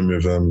was happening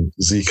with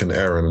Zeke and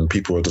Aaron, and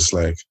people were just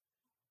like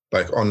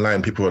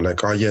online, people were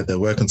like, oh yeah, they're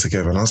working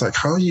together. And I was like,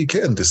 how are you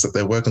getting this, that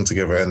they're working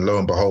together? And lo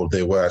and behold,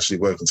 they were actually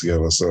working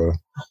together. So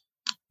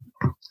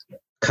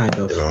kind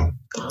of, you know,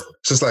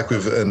 it's just like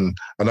with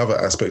another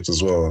aspect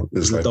as well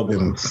is like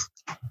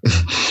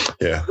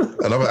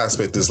another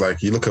aspect is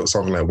like you look at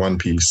something like One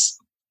Piece,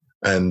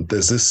 and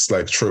there's this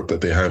like trope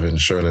that they have in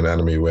shonen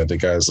anime where the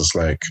guy's just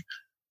like,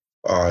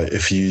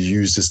 if you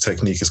use this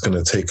technique, it's going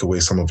to take away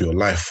some of your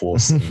life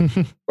force, and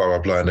blah, blah,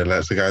 blah. And then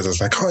like, the guys are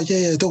like, oh,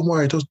 yeah, don't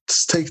worry, don't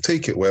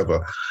take it,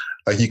 whatever.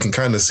 Like, you can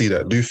kind of see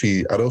that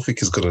Luffy, I don't think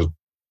he's going to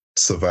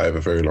survive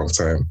a very long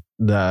time.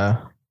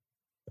 Nah.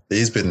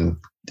 He's been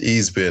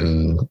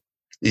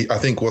I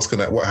think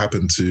what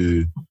happened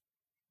to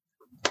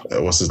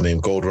what's his name,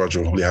 Gold Roger,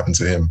 will probably happen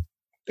to him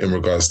in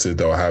regards to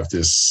they'll have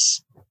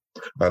this.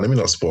 Let me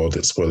not spoil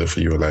it for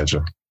you,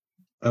 Elijah.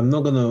 I'm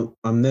never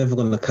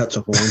gonna catch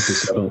up on One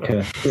Piece. I don't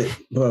care,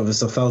 bro.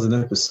 It's 1,000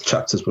 episodes,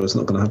 chapters, bro. It's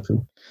not gonna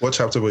happen. What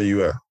chapter were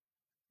you at?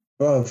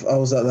 Bro, I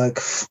was at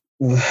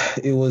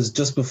it was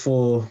just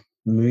before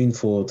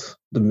Marineford.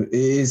 It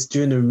is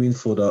during the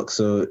Marineford arc,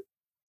 so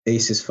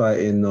Ace is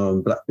fighting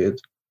Blackbeard.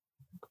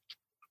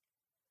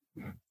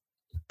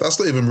 That's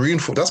not even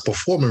Marineford. That's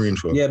before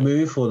Marineford. Yeah,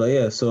 Marineford.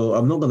 Yeah. So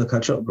I'm not gonna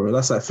catch up, bro.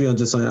 That's like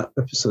 300 something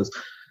episodes.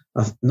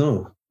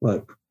 No,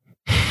 like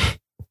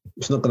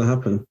it's not gonna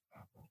happen.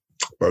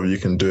 Bro, you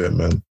can do it,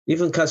 man.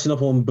 Even catching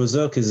up on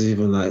Berserk is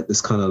even like this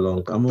kind of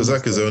long.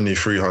 Berserk is only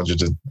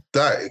 300.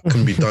 That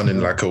can be done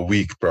in like a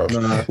week, bro.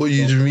 Nah, what do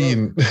you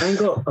mean? I ain't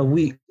got a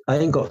week. I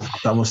ain't got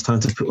that much time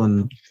to put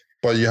on.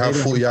 But you have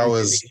 40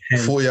 hours.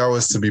 40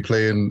 hours to be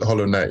playing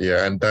Hollow Knight,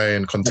 yeah, and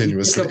dying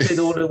continuously. You think I played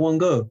all in one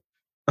go?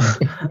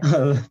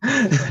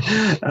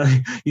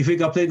 You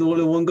think I played all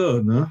in one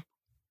go? No.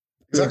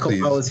 Exactly.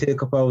 A couple hours here, a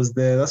couple hours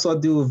there. That's what I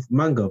do with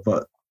manga,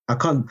 but I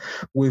can't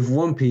with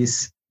One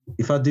Piece.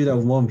 If I do that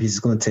with One Piece, it's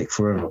going to take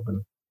forever,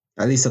 man.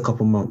 At least a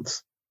couple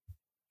months.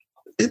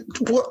 It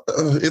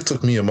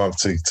took me a month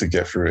to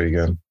get through it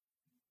again.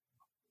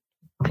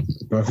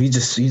 Bro, you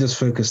just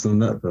focused on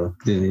that, though,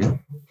 didn't you?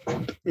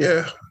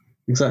 Yeah,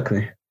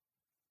 exactly.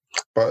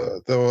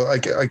 But though, I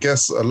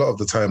guess a lot of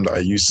the time that I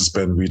used to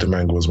spend reading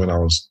manga was when I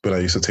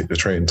used to take the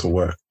train to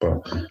work.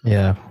 But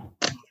yeah,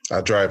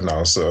 I drive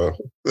now, so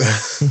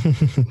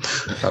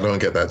I don't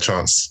get that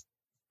chance.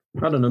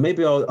 I don't know.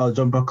 Maybe I'll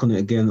jump back on it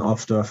again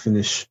after I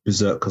finish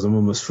Berserk because I'm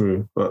almost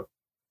through. But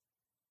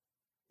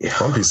yeah.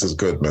 One Piece is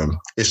good, man.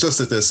 It's just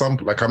that there's some,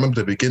 like I remember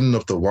the beginning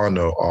of the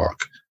Wano arc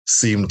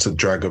seemed to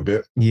drag a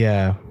bit.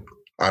 Yeah.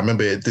 I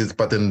remember it did,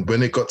 but then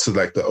when it got to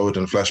like the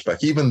Oden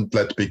flashback, even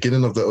like the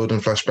beginning of the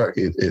Oden flashback,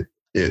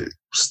 it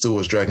still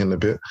was dragging a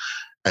bit.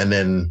 And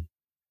then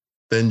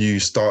you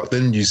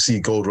see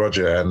Gold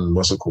Roger and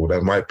what's it called,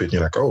 and White Beard,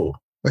 you're like, oh,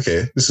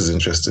 okay, this is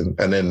interesting.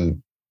 And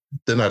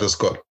then I just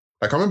got,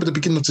 like, I remember the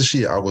beginning of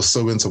Tashia, I was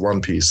so into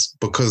One Piece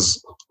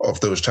because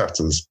of those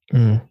chapters.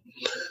 Mm.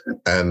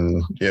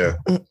 And yeah,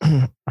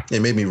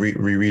 it made me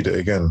reread it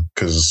again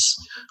because,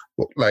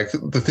 like,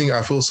 the thing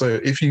I feel, so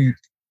if you've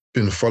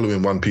been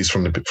following One Piece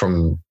from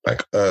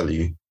like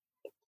early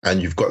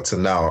and you've got to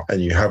now and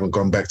you haven't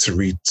gone back to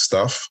read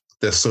stuff,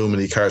 there's so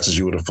many characters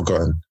you would have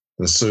forgotten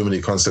and so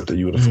many concepts that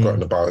you would have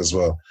forgotten about as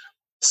well.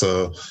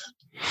 So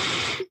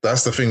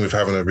that's the thing with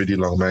having a really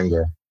long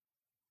manga,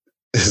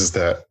 is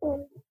that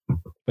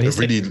but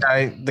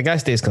the guy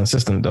stays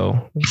consistent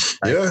though.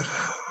 Yeah.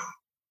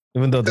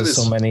 Even though there's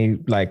so many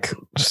plot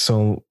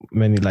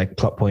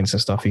points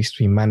and stuff,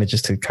 he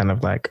manages to kind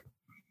of like.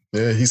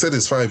 Yeah, he said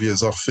it's 5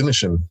 years off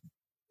finishing.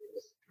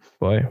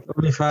 Boy,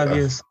 only 5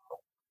 years.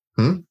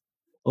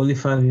 Only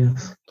 5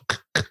 years.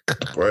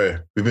 Boy,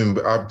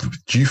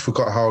 you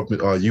forgot how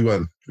you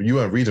weren't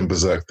reading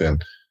Berserk then.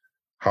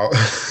 How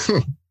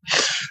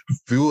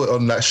we were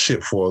on that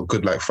ship for a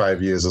good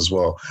 5 years as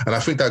well, and I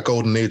think that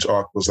Golden Age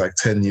arc was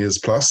 10 years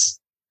plus.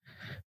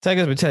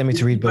 Tiger's been telling me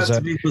to read Berserk.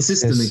 To be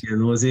consistent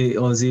again, or was he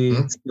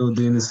still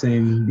doing the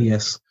same?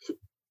 Yes.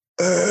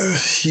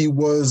 He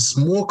was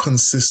more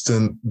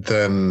consistent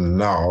than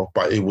now,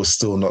 but it was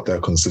still not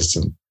that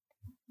consistent.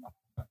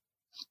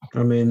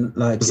 I mean,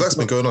 Berserk's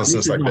been going on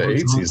since the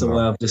 80s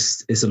now.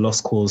 It's a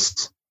lost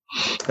cause.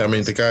 I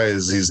mean, the guy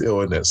he's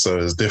ill in it, so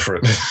it's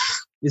different.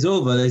 It's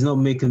over. He's not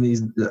making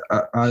these.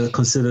 I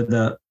consider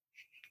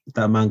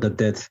that manga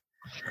dead.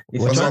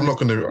 I'm not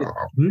going to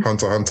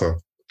Hunter x Hunter.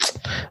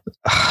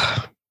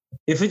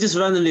 If it just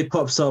randomly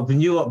pops up, a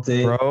new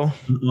update, bro,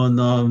 on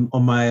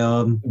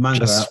my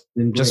manga app,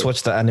 just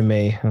watch the anime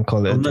and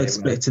call it. I'm not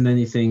expecting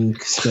anything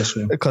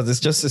special because it's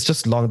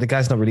just long. The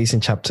guy's not releasing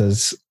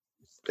chapters.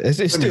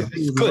 It's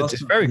good.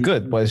 It's very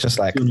good, but it's just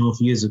 2.5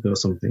 years ago or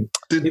something.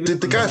 Did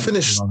the guy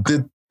finish?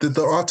 Did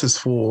the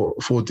artist for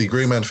the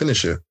Grey Man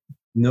finish it?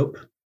 Nope.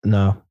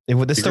 No.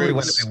 The story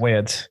went a bit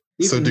weird.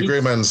 So the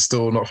Grey Man's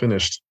still not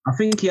finished? I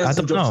think he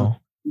hasn't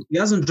dropped. He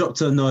hasn't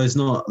dropped it. No, it's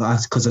not.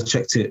 Because I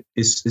checked it.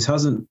 It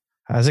hasn't.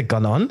 Has it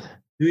gone on?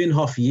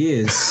 3.5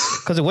 years.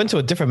 Because it went to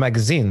a different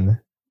magazine.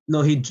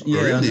 No, really?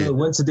 It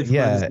went to a different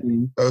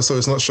magazine. Oh, so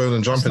it's not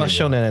Shonen Jump anymore? It's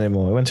not Shonen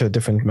anymore. It went to a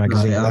different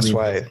magazine. That's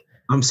why.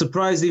 I'm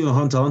surprised even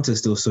Hunter x Hunter is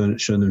still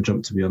Shonen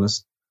Jump, to be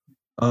honest.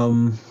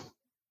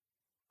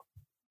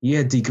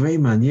 Yeah, The Grey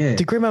Man, yeah.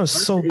 The Grey Man was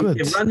so good.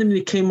 It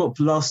randomly came up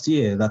last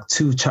year,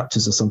 2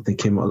 chapters or something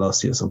came out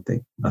last year or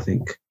something, I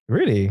think.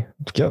 Really?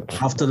 Yep.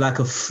 After a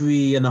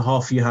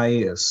 3.5 year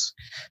hiatus.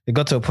 It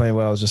got to a point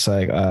where I was just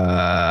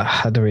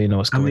I don't really know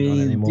what's going on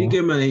anymore. The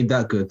Grey Man ain't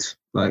that good.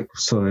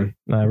 Sorry.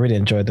 No, I really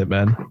enjoyed it,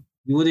 man.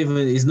 You wouldn't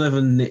even, it's not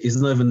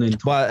even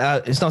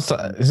But it's not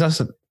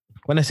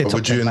when I say top,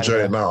 would you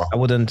enjoy it now? I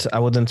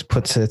wouldn't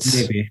put it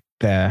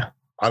there.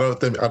 I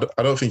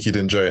don't think you'd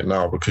enjoy it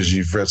now because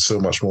you've read so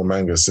much more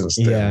manga since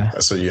then. Yeah.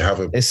 So you have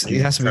it has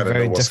to be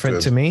very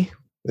different to me.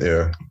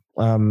 Yeah.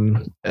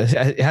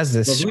 It has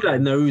But this. we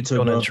like Naruto,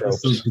 Shonen bro. I tropes.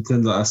 still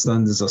pretend that our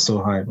standards are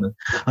so high, man.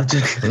 I'm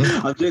joking.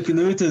 I'm joking.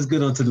 Naruto is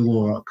good onto the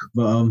war arc,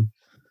 but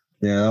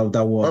yeah,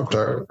 that war arc.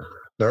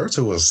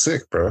 Naruto was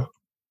sick, bro.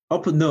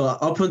 Up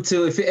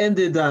until if it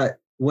ended that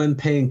when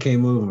Pain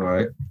came over,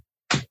 right?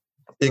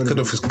 It could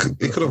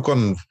have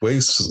gone way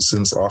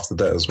since after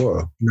that as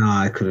well.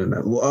 Nah, I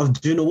couldn't. Well,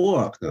 during the war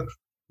arc, though.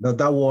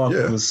 That war arc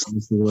Yeah. was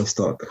the worst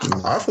arc.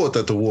 I thought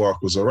that the war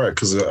arc was alright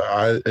because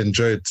I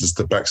enjoyed just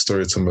the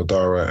backstory to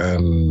Madara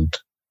and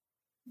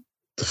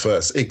the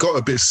first. It got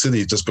a bit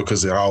silly just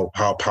because of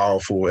how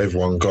powerful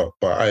everyone got,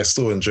 but I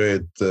still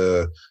enjoyed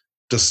the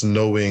just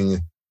knowing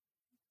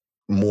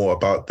more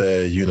about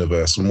their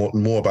universe,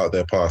 more about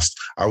their past.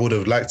 I would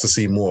have liked to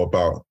see more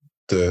about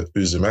the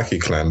Uzumaki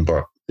clan,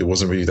 but it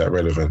wasn't really that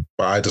relevant.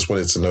 But I just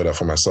wanted to know that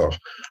for myself.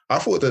 I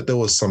thought that there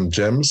was some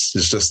gems.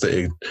 It's just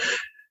that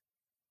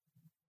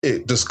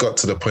it just got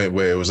to the point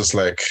where it was just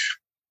like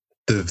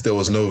there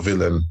was no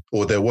villain,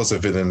 or there was a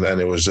villain,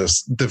 and it was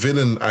just the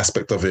villain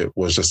aspect of it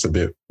was just a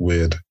bit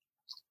weird.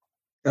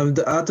 I don't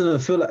know. I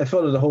felt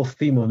like the whole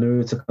theme of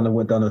Naruto kind of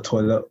went down the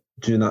toilet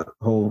during that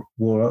whole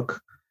war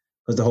arc,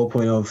 because the whole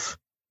point of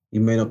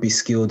you may not be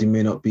skilled, you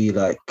may not be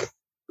like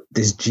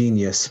this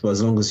genius, but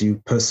as long as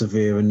you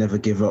persevere and never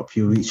give up,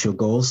 you reach your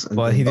goals. And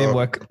But he didn't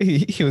work.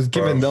 He was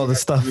given all the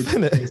stuff,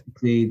 innit?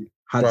 basically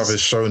had Brother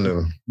his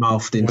Shonen.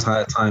 mouth the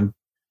entire time.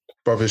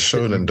 Brother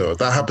Shonen though.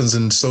 That happens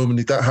in so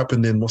many. That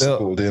happened in what's it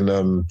called? In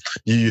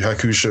Yu Yu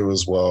Hakusho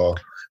as well.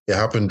 It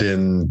happened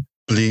in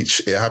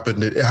Bleach. It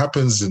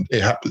happens.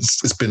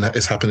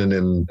 It's happening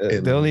in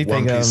the only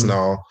One thing, Piece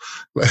now.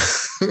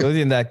 The only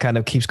thing that kind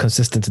of keeps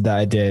consistent to that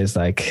idea is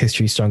like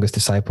history's strongest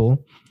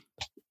disciple.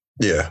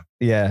 Yeah.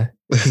 Yeah.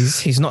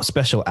 He's not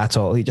special at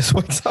all. He just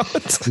works hard.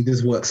 He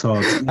just works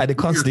hard. And they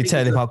constantly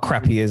tell him how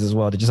crap he is as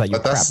well. They're just like, you're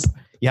crap.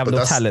 You have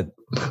no talent,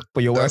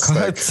 but you work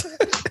hard.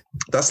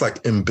 That's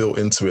like inbuilt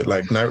into it.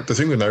 Like the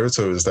thing with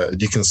Naruto is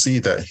that you can see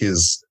that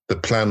the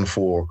plan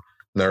for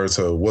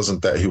Naruto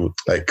wasn't that he would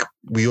like.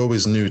 We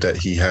always knew that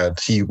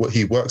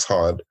he works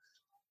hard,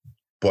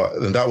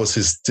 and that was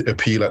his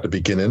appeal at the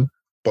beginning.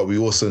 But we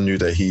also knew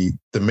that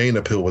the main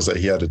appeal was that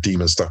he had a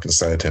demon stuck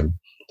inside him,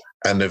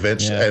 and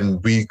eventually,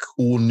 and we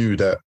all knew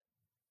that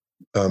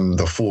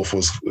the fourth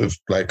was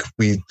like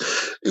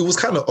it was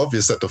kind of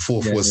obvious that the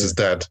fourth was his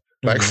dad.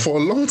 Like for a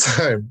long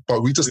time,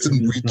 but we just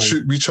didn't.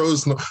 We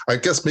chose not. I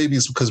guess maybe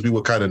it's because we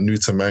were kind of new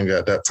to manga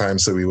at that time,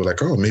 so we were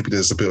like, "Oh, maybe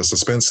there's a bit of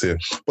suspense here."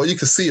 But you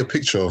can see a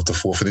picture of the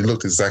fourth, and he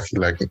looked exactly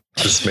like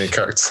this main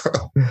character.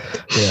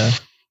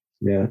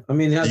 Yeah. I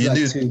mean, he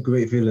has two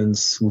great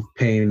villains with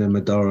Pain and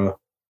Madara.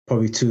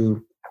 Probably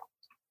two,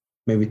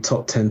 maybe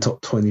top 10,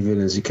 top 20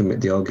 villains. You can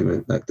make the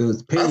argument. Like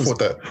those.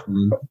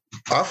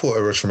 I thought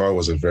Orochimaru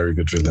was a very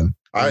good villain.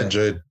 I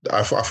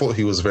thought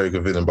he was a very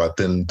good villain, but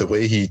then the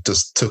way he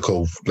just took a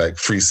like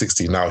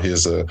 360, now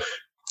he's a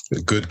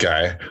good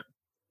guy.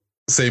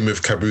 Same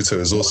with Kabuto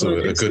is also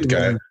a good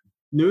guy.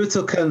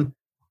 Naruto can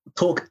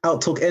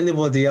out-talk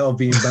anybody out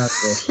being bad.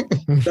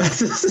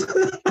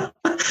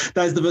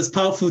 That is the most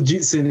powerful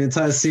jutsu in the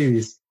entire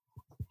series.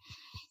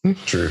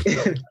 True.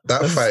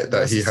 That fight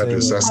that he had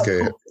with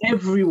Sasuke.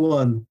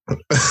 Everyone.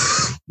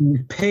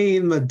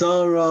 Pain,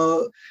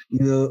 Madara,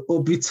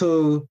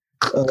 Obito,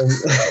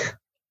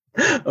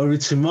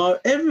 Orochimaru,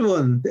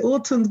 everyone, they all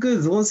turned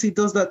good once he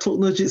does that talk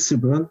no jutsu,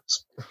 bro.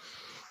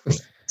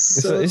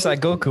 It's like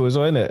Goku as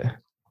well, isn't it?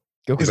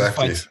 Goku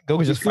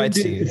just fights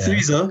you.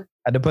 Frieza,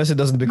 and the person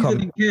doesn't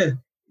become.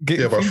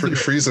 But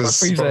Frieza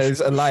is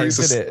alive,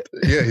 isn't it?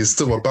 Yeah, he's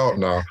still about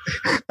now.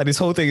 And his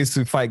whole thing is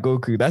to fight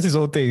Goku. That's his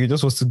whole thing. He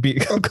just wants to beat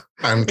Goku.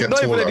 And get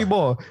not taller. even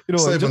anymore. He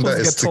just wants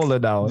to get taller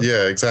now.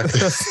 Yeah, exactly.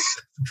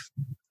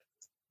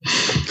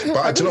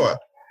 But do you know what?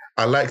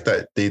 I like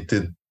that they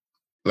did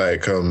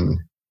like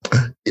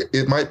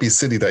it might be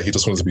silly that he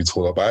just wants to be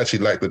taller, but I actually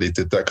like that they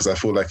did that because I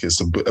feel like it's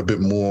a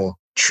bit more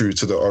true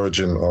to the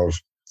origin of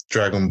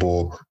Dragon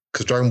Ball.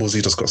 Because Dragon Ball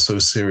Z just got so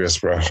serious,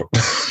 bro.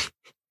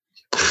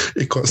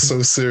 It got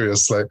so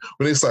serious. Like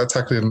when they started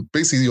tackling,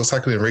 basically you're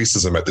tackling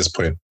racism at this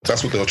point.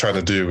 That's what they were trying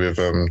to do with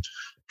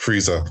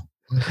Frieza.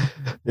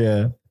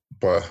 Yeah.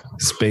 But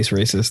space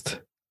racist.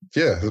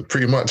 Yeah,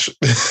 pretty much.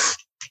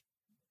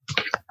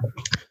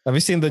 Have you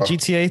seen the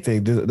GTA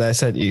thing that I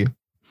sent you?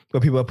 Where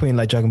people are putting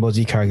like Dragon Ball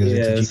Z characters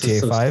into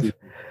GTA 5.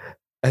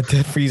 And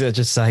then Frieza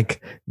just like,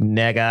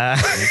 nigga.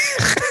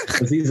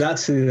 He's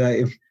actually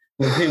like,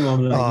 with him,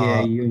 I'm like,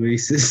 yeah, you're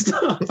racist.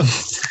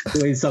 The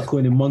way he started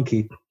calling him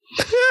monkey.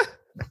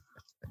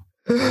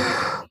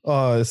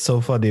 Oh, it's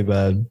so funny,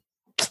 man.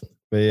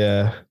 But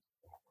yeah.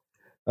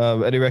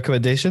 Any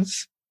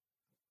recommendations?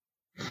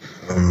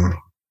 Not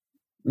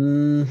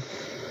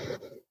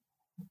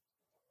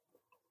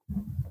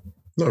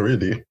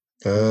really.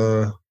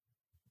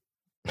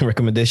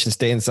 Recommendation: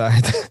 stay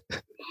inside.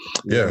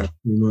 Yeah,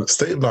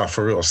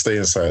 for real. Stay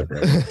inside,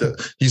 bro.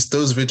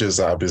 Those videos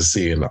that I've been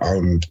seeing.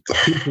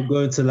 People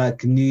going to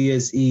like New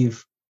Year's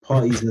Eve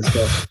parties and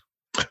stuff.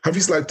 Have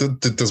you like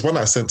there's one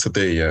I sent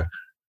today? Yeah,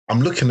 I'm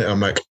looking at it, I'm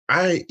like,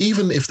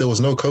 even if there was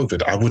no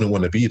COVID, I wouldn't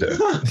want to be there.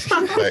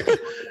 Like,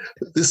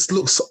 this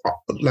looks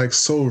like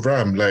so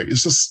ram. Like,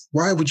 it's just,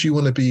 why would you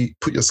want to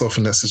put yourself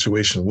in that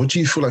situation? What do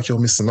you feel like you're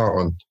missing out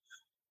on?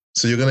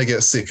 So you're going to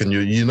get sick, and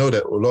you know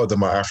that a lot of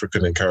them are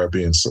African and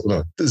Caribbean. So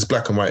no, this is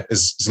black and white.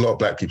 There's a lot of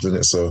black people in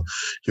it. So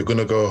you're going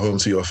to go home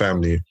to your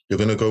family. You're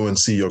going to go and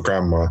see your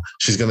grandma.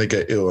 She's going to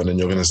get ill, and then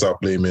you're going to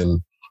start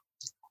blaming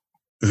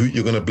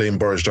you're going to blame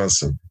Boris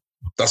Johnson.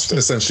 That's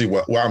essentially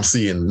what I'm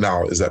seeing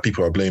now, is that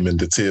people are blaming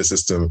the tier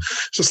system.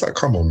 It's just like,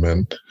 come on,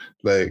 man.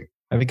 Like,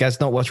 have you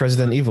guys not watched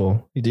Resident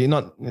Evil? Do you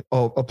not,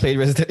 or played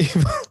Resident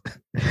Evil?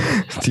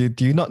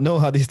 do you not know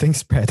how these things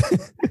spread?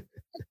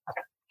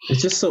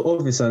 It's just so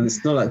obvious, and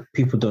it's not like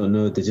people don't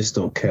know, they just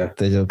don't care.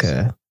 They don't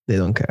care.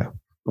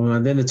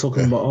 And then they're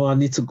talking about, I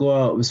need to go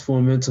out with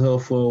for mental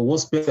health. Well,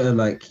 what's better,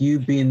 like you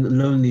being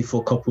lonely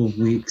for a couple of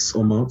weeks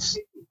or months,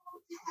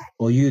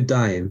 or you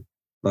dying?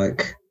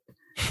 Like,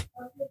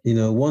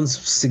 one's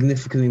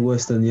significantly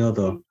worse than the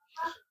other.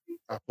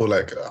 Well,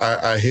 like,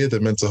 I hear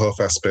the mental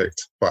health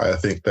aspect, but I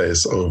think that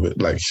it's over.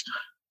 Like,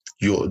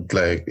 you're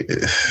like,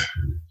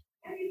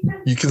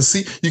 you can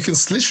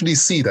literally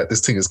see that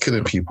this thing is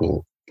killing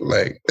people.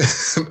 Like,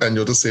 and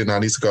you're just saying, I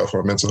need to go out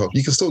for mental health.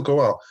 You can still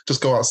go out, just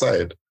go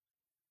outside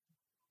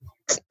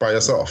by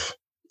yourself.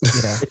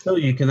 Yeah. So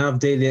you can have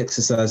daily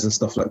exercise and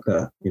stuff like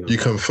that. You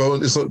can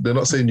phone. They're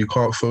not saying you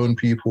can't phone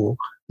people.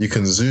 You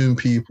can Zoom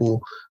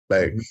people.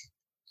 Like,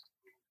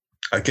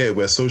 I get it,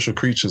 we're social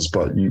creatures,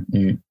 but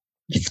you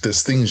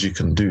there's things you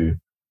can do.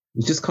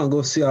 You just can't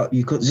go see out.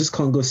 Just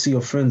can't go see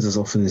your friends as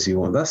often as you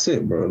want. That's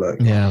it, bro.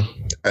 Like, yeah.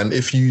 And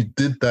if you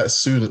did that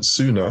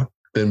sooner,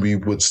 then we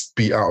would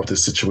be out of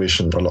this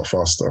situation a lot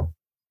faster.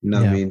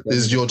 I mean,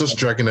 you're just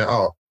dragging it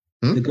out.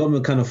 The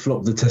government kind of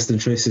flopped the test and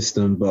trace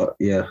system, but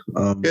yeah.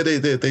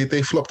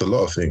 They flopped a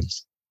lot of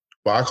things.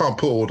 But I can't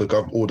put all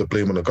the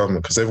blame on the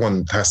government, because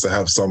everyone has to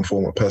have some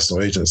form of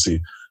personal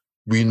agency.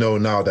 We know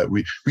now that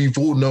we've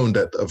all known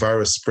that a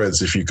virus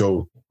spreads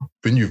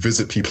when you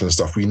visit people and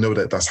stuff. We know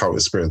that that's how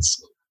it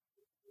spreads.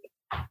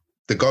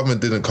 The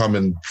government didn't come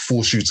and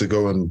force you to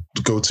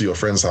go to your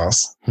friend's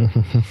house.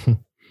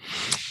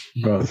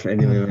 Bro,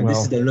 anyway, this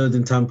is the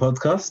Loading Time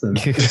podcast.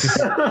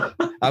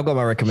 I've got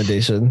my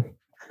recommendation.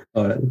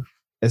 All right.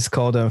 It's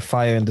called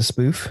Fire in the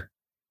Spoof.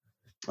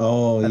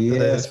 Oh,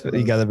 yeah.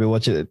 You gotta be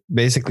watching it.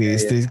 Basically,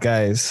 it's these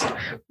guys.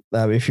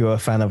 If you're a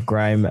fan of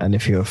grime and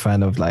if you're a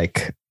fan of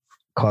like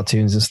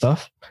cartoons and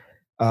stuff,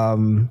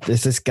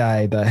 there's this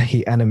guy that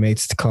he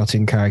animates the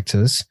cartoon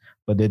characters,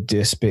 but they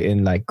do spit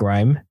in like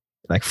grime,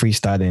 like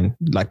freestyling,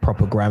 like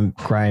proper grime,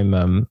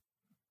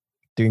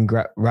 doing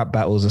rap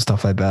battles and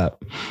stuff like that.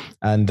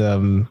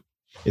 And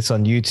it's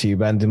on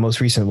YouTube. And the most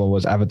recent one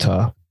was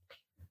Avatar.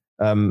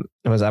 It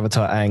was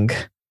Avatar Aang.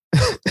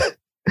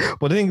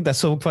 But the thing that's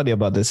so funny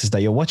about this is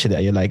that you're watching it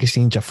and you're like, you're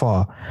seeing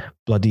Jafar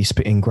bloody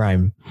spitting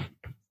grime.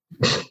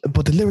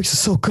 But the lyrics are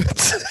so good.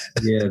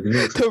 Yeah,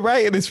 the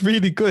writing is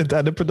really good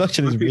and the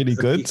production is really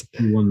good.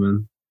 The one,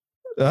 man.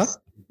 Huh?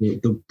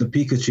 The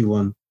Pikachu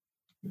one.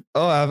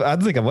 Oh, I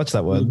don't think I watched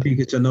that one.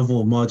 Pikachu, another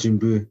one, Majin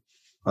Buu.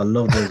 I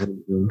love those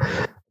ones.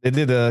 They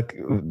did a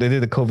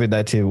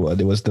COVID-19 one.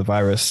 It was the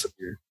virus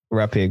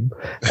rapping,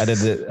 and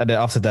then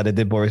after that they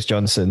did Boris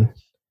Johnson.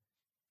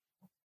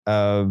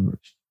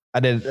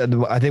 And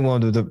then I think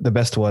one of the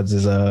best ones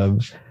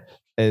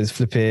is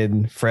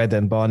flipping Fred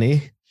and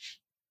Barney.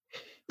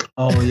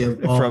 Oh yeah,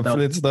 from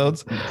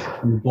Flintstones.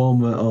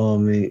 Oh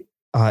mate,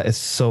 it's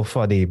so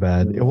funny,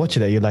 man. You're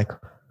watching it,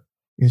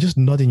 you're just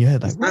nodding your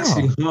head like, it's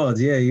actually hard.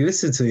 Yeah, you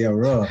listen to it,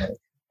 raw.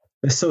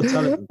 They're so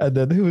talented. And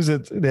then who is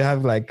it? They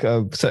have like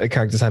certain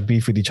characters have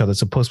beef with each other.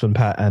 So Postman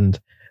Pat and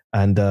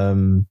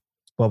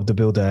Bob the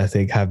Builder, I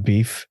think, have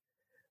beef,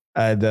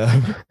 and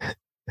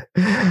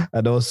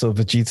and also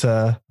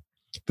Vegeta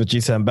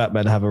and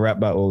Batman have a rap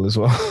battle as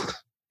well.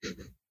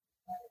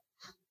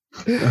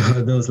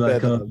 There was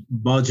like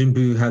Majin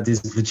Buu had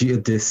his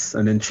Vegeta diss,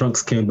 and then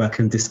Trunks came back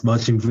and dissed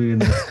Majin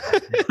Buu.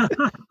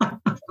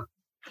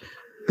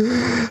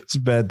 It's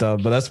bad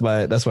done, but that's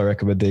my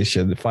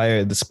recommendation. Fire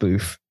in the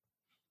Spoof.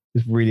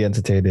 It's really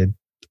entertaining.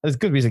 It's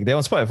good music. They're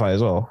on Spotify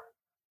as well,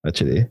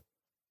 actually.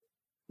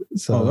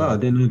 So, oh wow, I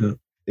didn't know that.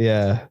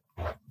 Yeah.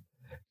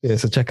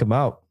 So check them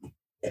out.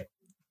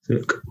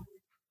 Sick.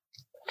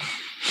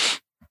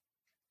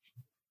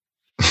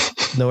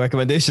 No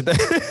recommendation there.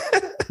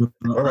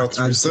 All right,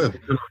 you said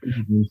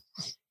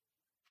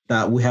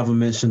that we haven't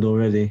mentioned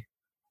already.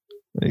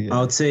 Yeah. I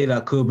would say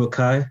like Cobra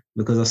Kai,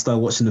 because I started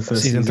watching the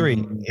first season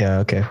 3. Yeah,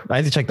 okay. I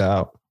need to check that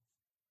out.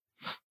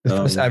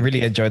 I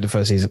really enjoyed the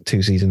first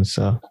 2 seasons.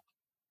 So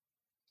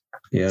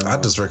yeah, I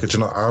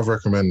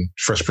recommend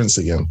Fresh Prince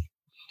again.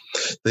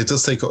 They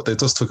just took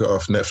it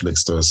off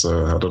Netflix though,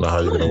 so I don't know how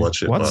you're gonna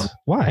watch it. What?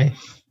 Why?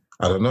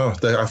 I don't know.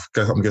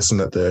 I'm guessing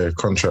that their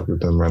contract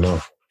with them ran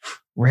off.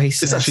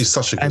 Racist. It's actually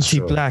such a good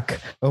anti-black. Show.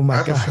 Oh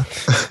my god!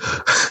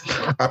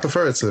 I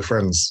prefer it to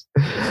Friends.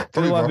 You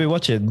know what I've been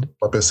watching?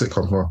 My best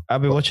sitcom. More.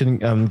 I've been watching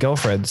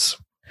Girlfriends.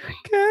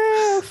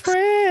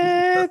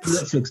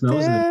 Girlfriends. Netflix now,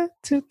 isn't it?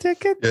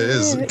 Yeah, it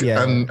is.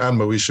 Yeah. And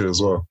Moesha as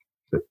well.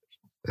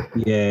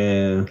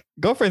 Yeah.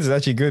 Girlfriends is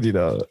actually good, you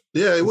know.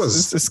 Yeah, it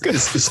was. It's good.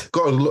 It's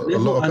got a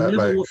lot of I that.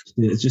 never Like, watched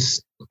it. It's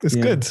just It's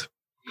yeah. good.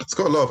 it's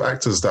got a lot of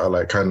actors that are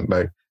like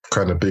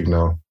kind of big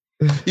now.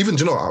 Even,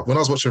 do you know what? When I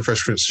was watching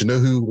Fresh Prince, do you know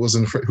who was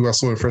in who I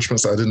saw in Fresh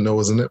Prince that I didn't know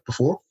was in it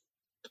before?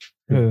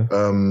 Yeah.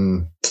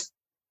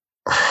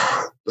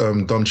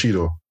 Don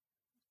Cheadle.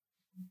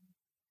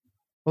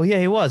 Oh yeah,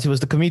 he was. He was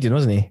the comedian,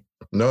 wasn't he?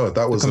 No,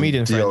 that was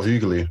comedian D.L.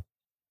 friend. Hughley.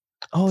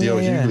 Oh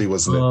D.L. yeah. Hughley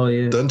was in it. Oh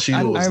yeah. Don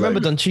Cheadle was I remember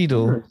like, Don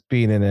Cheadle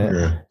being in it.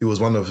 yeah, he was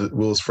one of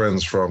Will's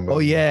friends from. Oh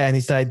yeah, and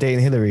he started dating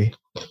Hillary.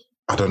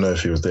 I don't know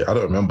if he was there. I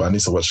don't remember. I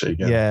need to watch it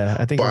again. Yeah,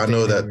 I think. But he was I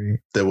know dating that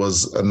Hillary. there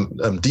was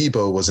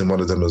Debo was in one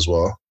of them as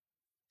well.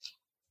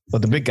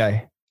 But the big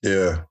guy.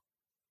 Yeah,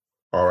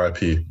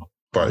 R.I.P.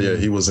 But yeah,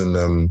 he was in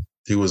it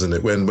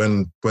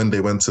when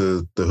they went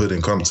to the hood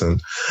in Compton,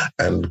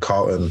 and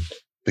Carlton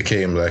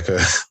became like a.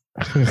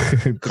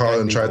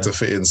 Carlton tried to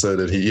fit in so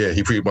that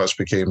he pretty much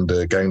became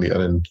the gang leader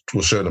and then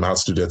was showing them how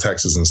to do their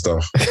taxes and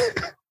stuff.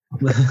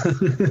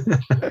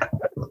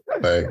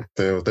 Like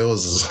there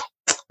was.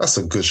 That's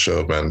a good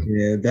show, man.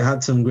 Yeah, they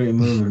had some great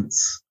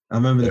moments. I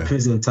remember the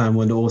prison time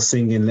when they're all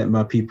singing "Let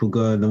My People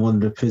Go," and then one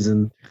of the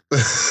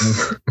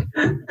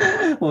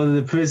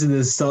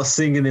prisoners starts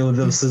singing it with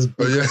them. Says,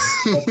 Oh yeah.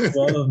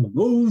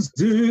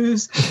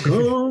 Moses,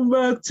 come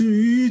back to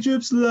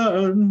Egypt's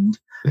land.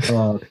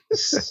 Oh,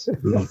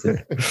 loved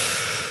it.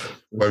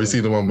 Have you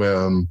seen the one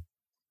where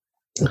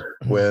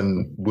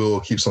when Will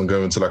keeps on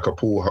going to like a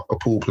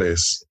pool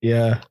place?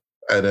 Yeah.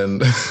 And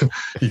then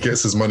he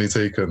gets his money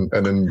taken,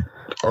 and then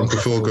Uncle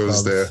Phil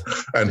goes there,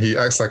 and he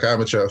acts like an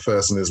amateur at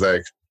first, and is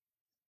like,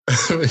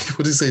 "What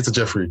did he say to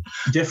Jeffrey?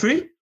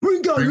 Jeffrey,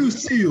 bring out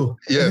Lucille."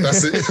 Yeah,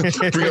 that's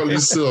it. Bring out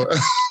Lucille.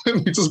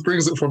 And he just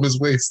brings it from his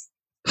waist.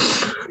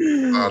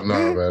 Oh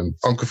no, man!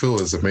 Uncle Phil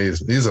is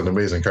amazing. He's an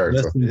amazing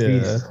character. Rest in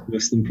peace.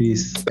 Rest in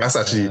peace. That's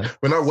actually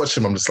when I watch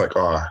him, I'm just like,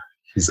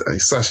 he's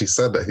actually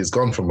said that he's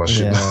gone from my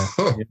shit. Yeah.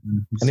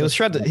 And he was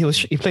Shredder. He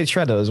played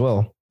Shredder as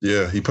well.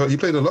 Yeah, he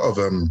played a lot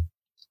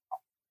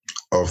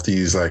of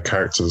these like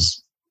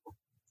characters.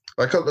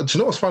 Like, do you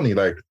know what's funny?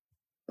 Like,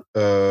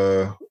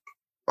 I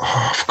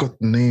forgot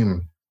the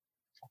name.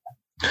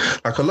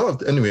 Like a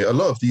lot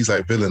of these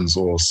like villains,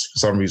 or for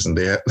some reason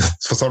they're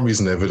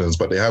villains,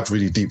 but they have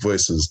really deep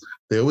voices.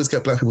 They always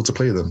get black people to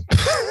play them.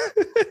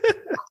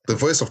 The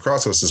voice of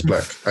Kratos is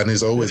black, and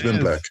he's always been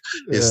black.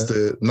 It's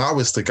the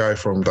guy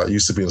from that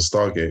used to be in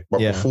Stargate, but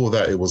before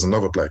that it was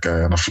another black guy,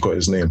 and I forgot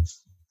his name.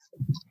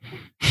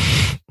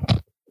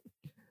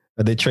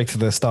 But they tricked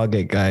the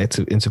Stargate guy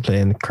into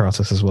playing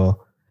Kratos as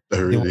well.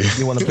 Oh, really?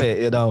 You want to play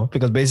it,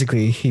 because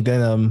basically he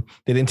then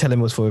they didn't tell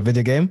him it was for a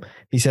video game.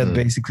 He said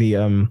basically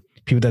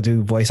people that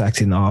do voice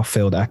acting are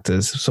failed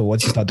actors. So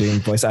once you start doing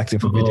voice acting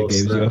for video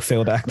games, you're a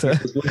failed actor.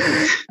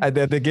 And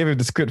then they gave him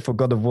the script for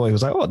God of War. He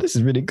was like, "Oh, this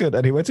is really good,"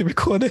 and he went to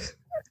record it,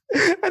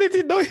 and he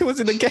didn't know he was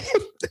in the game.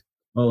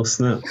 Oh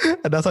snap!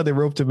 And that's how they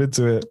roped him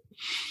into it.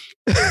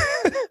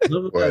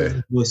 Another guy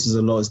who voices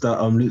a lot is that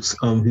who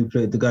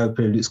played the guy who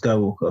played Luke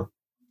Skywalker.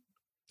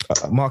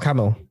 Mark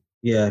Hamill.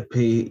 Yeah,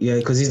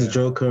 because he's the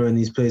Joker and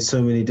he's played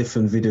so many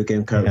different video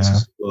game characters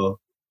as well.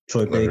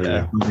 Troy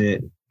Baker.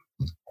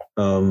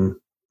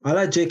 I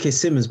like J.K.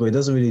 Simmons, but he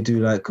doesn't really do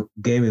like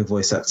gaming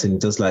voice acting. He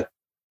does like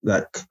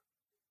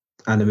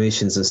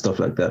animations and stuff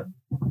like that.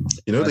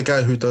 You know the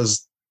guy who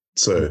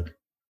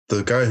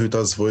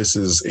does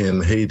voices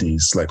in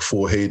Hades, like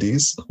for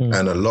Hades,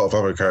 and a lot of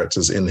other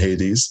characters in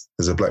Hades,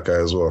 is a black guy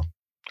as well.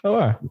 Oh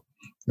wow.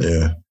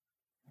 Yeah.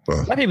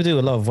 Well, Black people do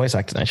a lot of voice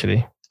acting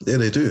actually. Yeah,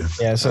 they do.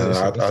 Yeah, so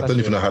I don't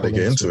even know how they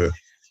get into it.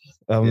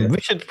 We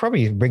should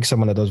probably bring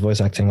someone that does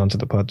voice acting onto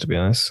the pod, to be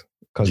honest.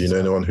 Do you know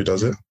anyone who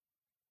does it?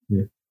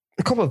 Yeah.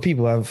 A couple of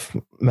people I've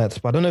met,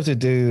 but I don't know if they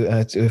do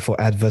it for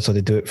adverts or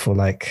they do it for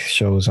like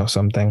shows or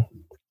something.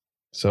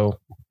 So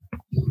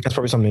that's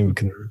probably something we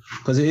can.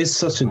 Because it's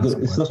such a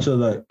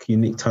like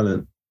unique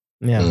talent.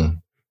 Yeah.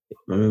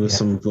 I remember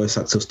some voice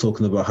actors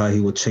talking about how he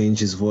would change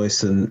his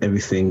voice and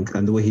everything,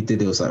 and the way he did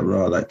it was like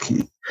raw. Like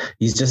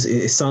he's just.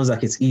 It sounds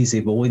like it's easy,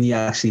 but when you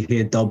actually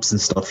hear dubs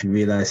and stuff, you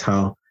realize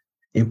how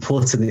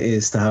important it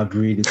is to have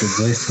really good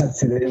voice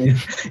acting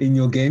in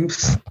your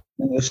games,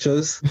 in your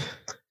shows,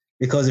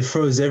 because it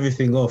throws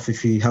everything off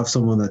if you have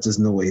someone that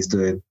doesn't know what he's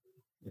doing.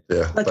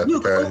 Yeah, like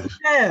look over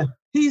there.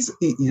 He's.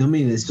 You know what I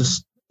mean? It's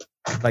just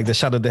like the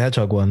Shadow the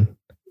Hedgehog one,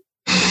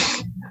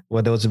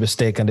 where there was a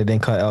mistake and they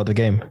didn't cut out the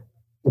game.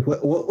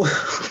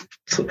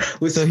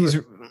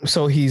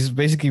 So he's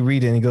basically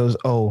reading. He goes,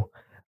 "Oh,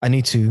 I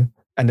need to,"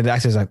 and then the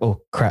actor's like,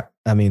 "Oh crap!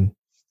 I mean,"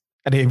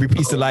 and he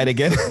repeats the line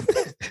again.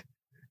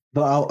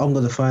 But I'm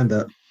gonna find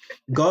that.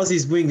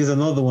 Ghazi's Wing is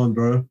another one,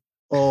 bro.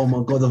 Oh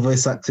my god, the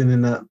voice acting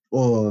in that.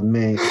 Oh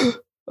man.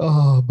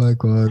 Oh my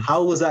god.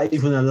 How was that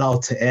even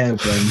allowed to air,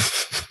 bro?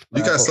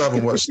 You guys still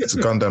haven't watched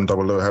Gundam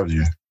 00, have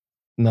you?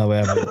 No, we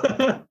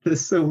haven't.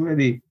 There's so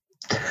many.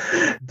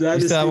 You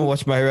still haven't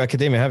watched My Hero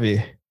Academia, have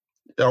you?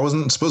 I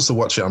wasn't supposed to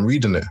watch it. I'm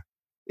reading it.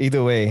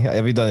 Either way,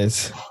 have you done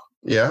it?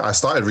 Yeah, I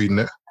started reading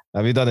it.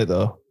 Have you done it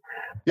though?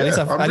 Yeah,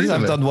 at least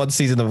I've done one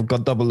season of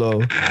God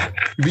 00.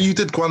 But you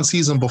did one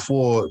season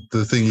before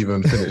the thing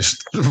even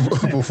finished,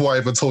 before I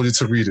even told you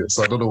to read it.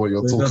 So I don't know what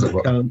you're talking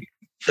about.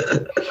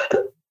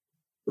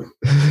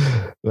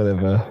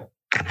 Whatever.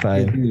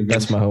 Fine.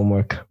 That's my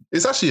homework.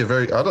 It's actually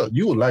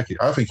you will like it.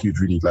 I think you'd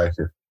really like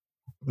it.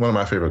 One of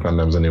my favorite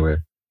Gundams anyway.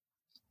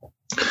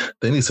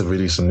 They need to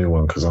release a new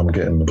one because I'm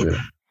getting a bit.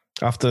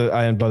 After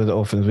Iron Blooded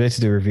Orphans, we had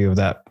to do a review of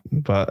that,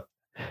 but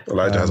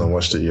Elijah hasn't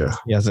watched it yet.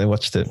 He hasn't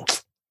watched it.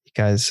 You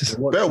guys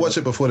better watch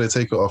it before they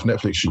take it off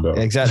Netflix, you know.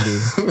 Exactly.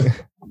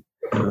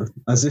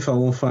 As if I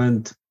won't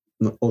find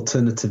an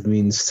alternative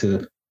means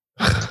to.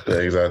 Yeah,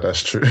 exactly.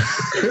 That's true.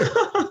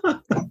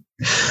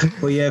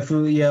 But yeah,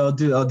 I'll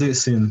do it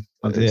soon.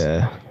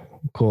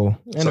 Cool.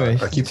 Anyway,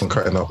 I keep on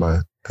cutting up my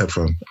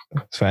headphone.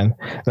 It's fine.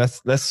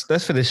 Let's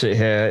finish it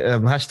here.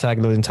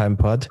 Hashtag Loading Time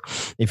Pod.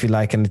 If you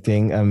like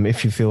anything,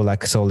 if you feel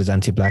like Soul is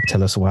anti-black,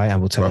 tell us why,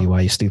 and we'll tell you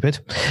why you're stupid.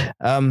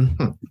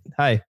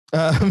 Hi.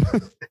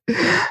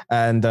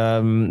 And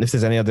if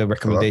there's any other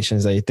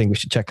recommendations that you think we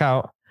should check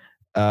out,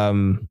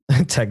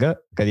 Tega,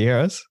 can you hear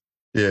us?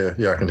 Yeah,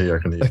 I can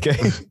hear.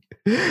 Okay.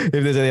 If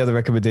there's any other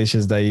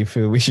recommendations that you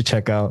feel we should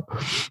check out,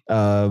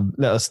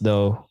 let us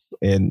know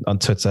on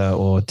Twitter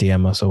or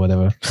DM us or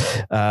whatever.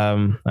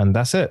 And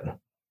that's it.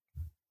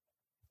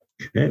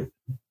 Okay.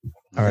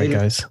 All right,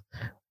 guys.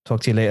 Talk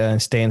to you later and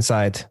stay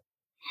inside.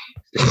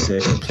 Stay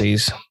safe.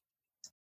 Please.